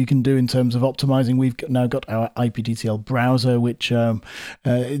various things you can do in terms of optimizing. We've now got our IPDTL browser, which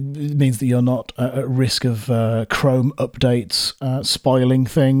it means that you're not at risk of Chrome updates spoiling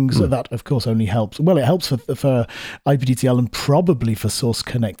things. That, of course, only helps. Well, it helps for IPDTL and probably for Source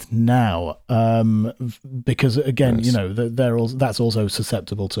Connect now, because again, that's also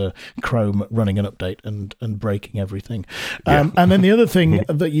susceptible to Chrome running an update and breaking everything. And then the other thing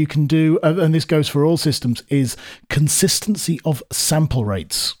that you can do, and this goes for all systems, is consistency of sample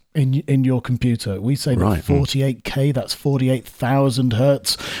rates in your computer. We say that 48K, that's 48,000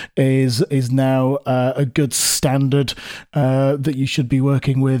 hertz, is now a good standard that you should be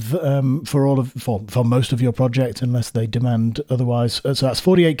working with for most of your project, unless they demand otherwise. So that's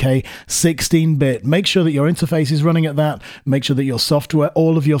 48K, 16-bit. Make sure that your interface is running at that. Make sure that your software,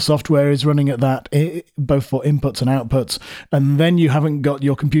 all of your software, is running at that, both for inputs and outputs. And then you haven't got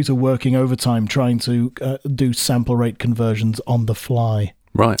your computer working overtime trying to do sample rate conversions on the fly.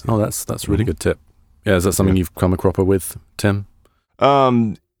 Right. Oh, that's a really good tip. Yeah, is that something you've come a cropper with, Tim?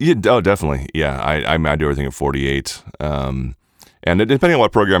 Definitely. Yeah, I do everything at 48. And depending on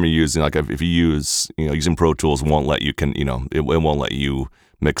what program you use, like if you use, using Pro Tools won't let you it won't let you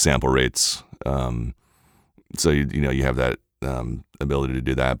mix sample rates. So you have that ability to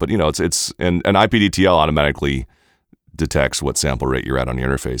do that. But it's and IPDTL automatically detects what sample rate you're at on your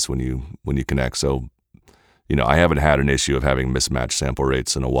interface when you connect. So I haven't had an issue of having mismatched sample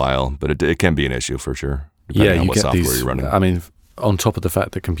rates in a while, but it can be an issue for sure. Depending on what software you're running. I mean, on top of the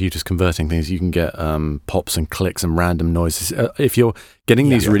fact that computers converting things, you can get pops and clicks and random noises. If you're getting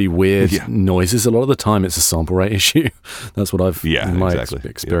these really weird noises, a lot of the time it's a sample rate issue. That's what I've in my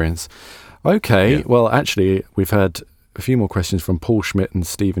experience. Yeah. Okay, well, actually, we've had a few more questions from Paul Schmidt and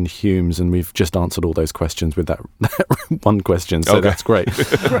Stephen Humes, and we've just answered all those questions with that one question, so that's great.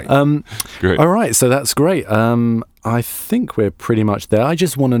 Great. Great. All right, so that's great. I think we're pretty much there. I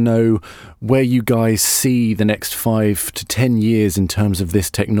just want to know where you guys see the next 5 to 10 years in terms of this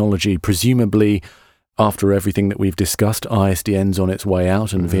technology. Presumably, after everything that we've discussed, ISDN's on its way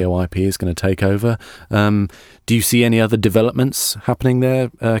out and VoIP is going to take over. Do you see any other developments happening there,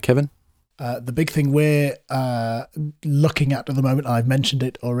 Kevin? The big thing we're looking at the moment, I've mentioned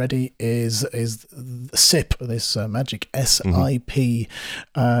it already, is SIP, this magic SIP,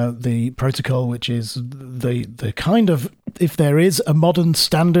 the protocol, which is the kind of, if there is a modern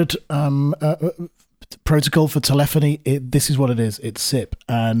standard protocol for telephony, this is what it is. It's SIP.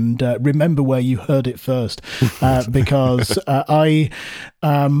 And remember where you heard it first, because I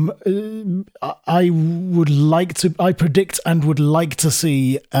predict and would like to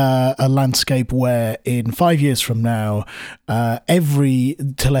see a landscape where in 5 years from now, every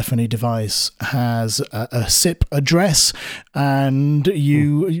telephony device has a SIP address, and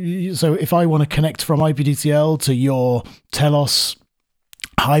so if I want to connect from IPDTL to your Telos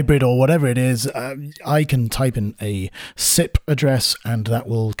hybrid or whatever it is, I can type in a SIP address and that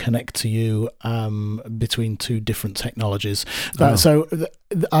will connect to you between two different technologies. So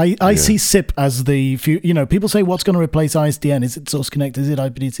I see SIP as the people say, what's going to replace ISDN? Is it Source Connect? Is it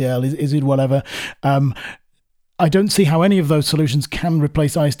IPDTL? Is it whatever? I don't see how any of those solutions can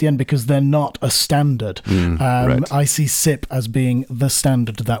replace ISDN because they're not a standard. Right. I see SIP as being the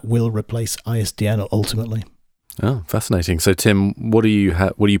standard that will replace ISDN ultimately. Oh, fascinating. So, Tim, what do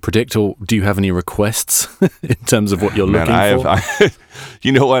you predict, or do you have any requests in terms of what you're looking for?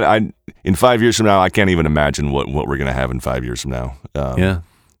 You know what? In 5 years from now, I can't even imagine what we're going to have in 5 years from now.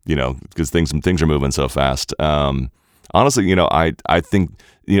 Because things are moving so fast. honestly, I think,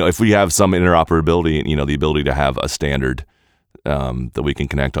 if we have some interoperability, the ability to have a standard that we can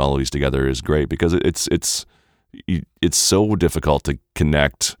connect all of these together is great, because it's so difficult to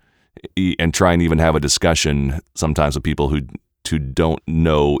connect and try and even have a discussion sometimes with people who don't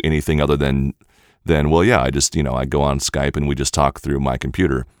know anything other than well, yeah, I just I go on Skype and we just talk through my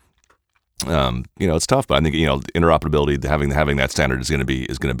computer. It's tough, but I think interoperability, having that standard is going to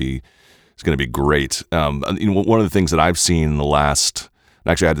be great. One of the things that I've seen in the last,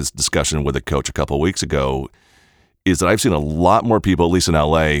 actually I had this discussion with a coach a couple of weeks ago, is that I've seen a lot more people, at least in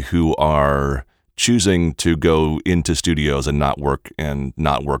LA, who are choosing to go into studios and not work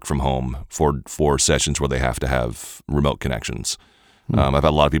from home for sessions where they have to have remote connections. I've had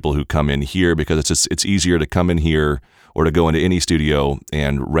a lot of people who come in here because it's easier to come in here or to go into any studio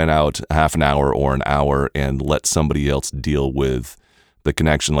and rent out half an hour or an hour and let somebody else deal with the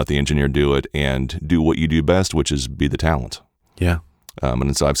connection, let the engineer do it, and do what you do best, which is be the talent. Yeah.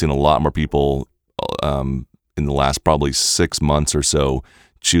 And so I've seen a lot more people in the last probably 6 months or so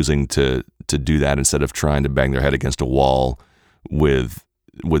choosing to do that instead of trying to bang their head against a wall with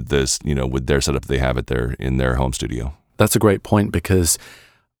this, with their setup they have in their home studio. That's a great point, because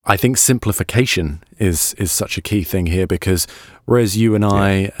I think simplification is such a key thing here, because whereas you and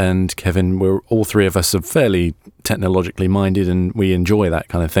I and Kevin, we're all three of us are fairly technologically minded and we enjoy that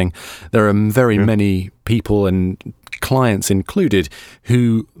kind of thing, there are very many people, and clients included,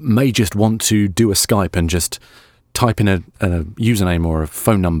 who may just want to do a Skype and just type in a username or a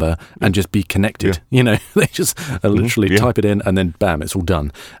phone number and just be connected. They just literally type it in and then bam, it's all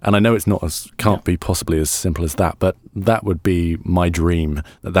done. And I know it's can't be possibly as simple as that, but that would be my dream.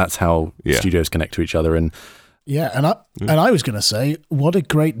 That's how studios connect to each other. And and I was going to say, what a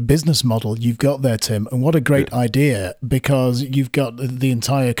great business model you've got there, Tim, and what a great idea, because you've got the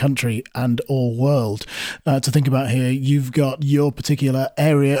entire country and all world to think about here. You've got your particular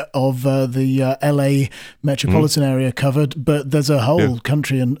area of the LA metropolitan area covered, but there's a whole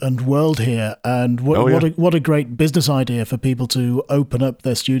country and world here. And what a great business idea for people to open up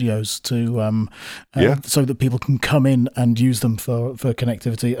their studios to so that people can come in and use them for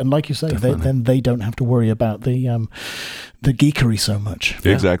connectivity. And like you say, then they don't have to worry about the geekery so much.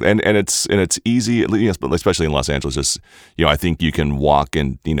 Exactly. And it's easy, especially in Los Angeles. Just, I think you can walk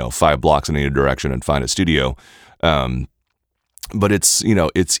in, 5 blocks in any direction and find a studio. But it's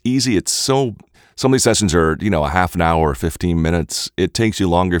easy. It's some of these sessions are, a half an hour, 15 minutes. It takes you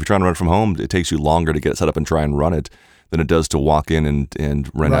longer. If you're trying to run it from home, it takes you longer to get it set up and try and run it than it does to walk in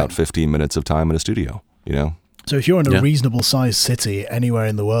and rent out 15 minutes of time in a studio, So if you're in a reasonable sized city anywhere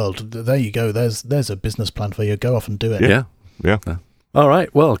in the world, there you go. There's a business plan for you. Go off and do it. Yeah. All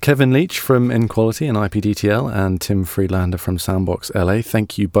right. Well, Kevin Leach from InQuality and IPDTL and Tim Friedlander from Soundbox LA,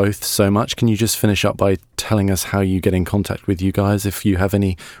 thank you both so much. Can you just finish up by telling us how you get in contact with you guys if you have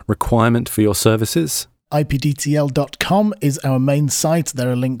any requirement for your services? IPDTL.com is our main site.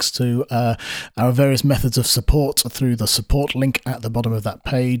 There are links to our various methods of support through the support link at the bottom of that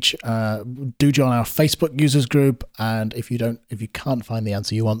page. Do join our Facebook users group, and if you can't find the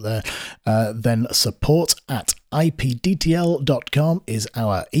answer you want there, then support@IPDTL.com is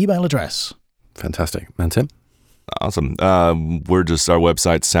our email address. Fantastic. And Tim? Awesome. We're just our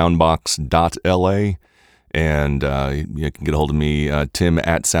website, soundbox.la, and you can get a hold of me,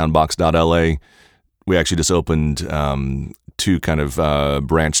 tim@soundbox.la. We actually just opened 2 kind of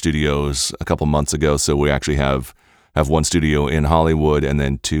branch studios a couple months ago, so we actually have one studio in Hollywood and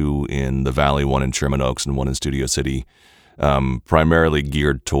then 2 in the Valley, one in Sherman Oaks and one in Studio City, primarily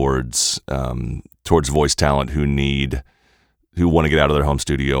geared towards voice talent who want to get out of their home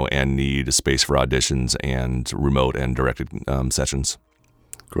studio and need a space for auditions and remote and directed sessions.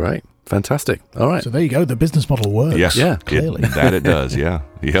 Great. Fantastic. All right. So there you go. The business model works. Yes. Yeah. Clearly. It does. Yeah.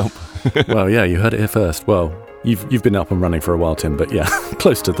 Yep. Well, yeah, you heard it here first. Well, you've been up and running for a while, Tim, but yeah,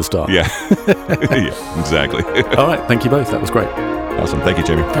 close to the start. Yeah. Yeah, exactly. All right. Thank you both. That was great. Awesome. Thank you,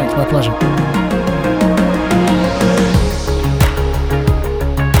 Jamie. Thanks. My pleasure.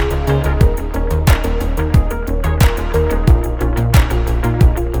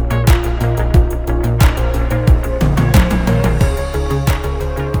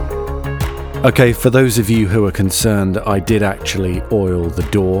 Okay, for those of you who are concerned, I did actually oil the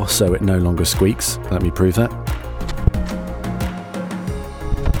door so it no longer squeaks. Let me prove that.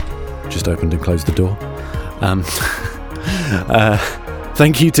 Just opened and closed the door.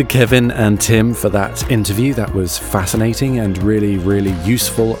 Thank you to Kevin and Tim for that interview. That was fascinating and really, really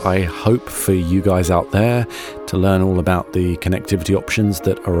useful. I hope for you guys out there to learn all about the connectivity options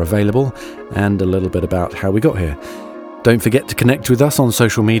that are available and a little bit about how we got here. Don't forget to connect with us on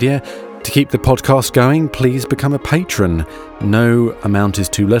social media. To keep the podcast going, please become a patron. No amount is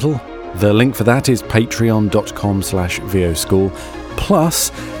too little. The link for that is patreon.com/VOSchool.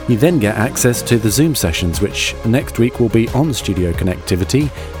 Plus, you then get access to the Zoom sessions, which next week will be on Studio Connectivity.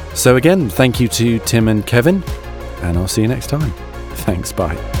 So again, thank you to Tim and Kevin, and I'll see you next time. Thanks,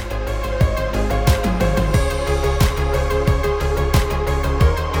 bye.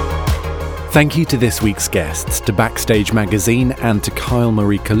 Thank you to this week's guests, to Backstage Magazine and to Kyle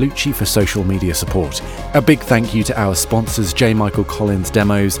Marie Colucci for social media support. A big thank you to our sponsors J. Michael Collins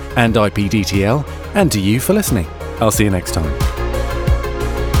Demos and IPDTL, and to you for listening. I'll see you next time.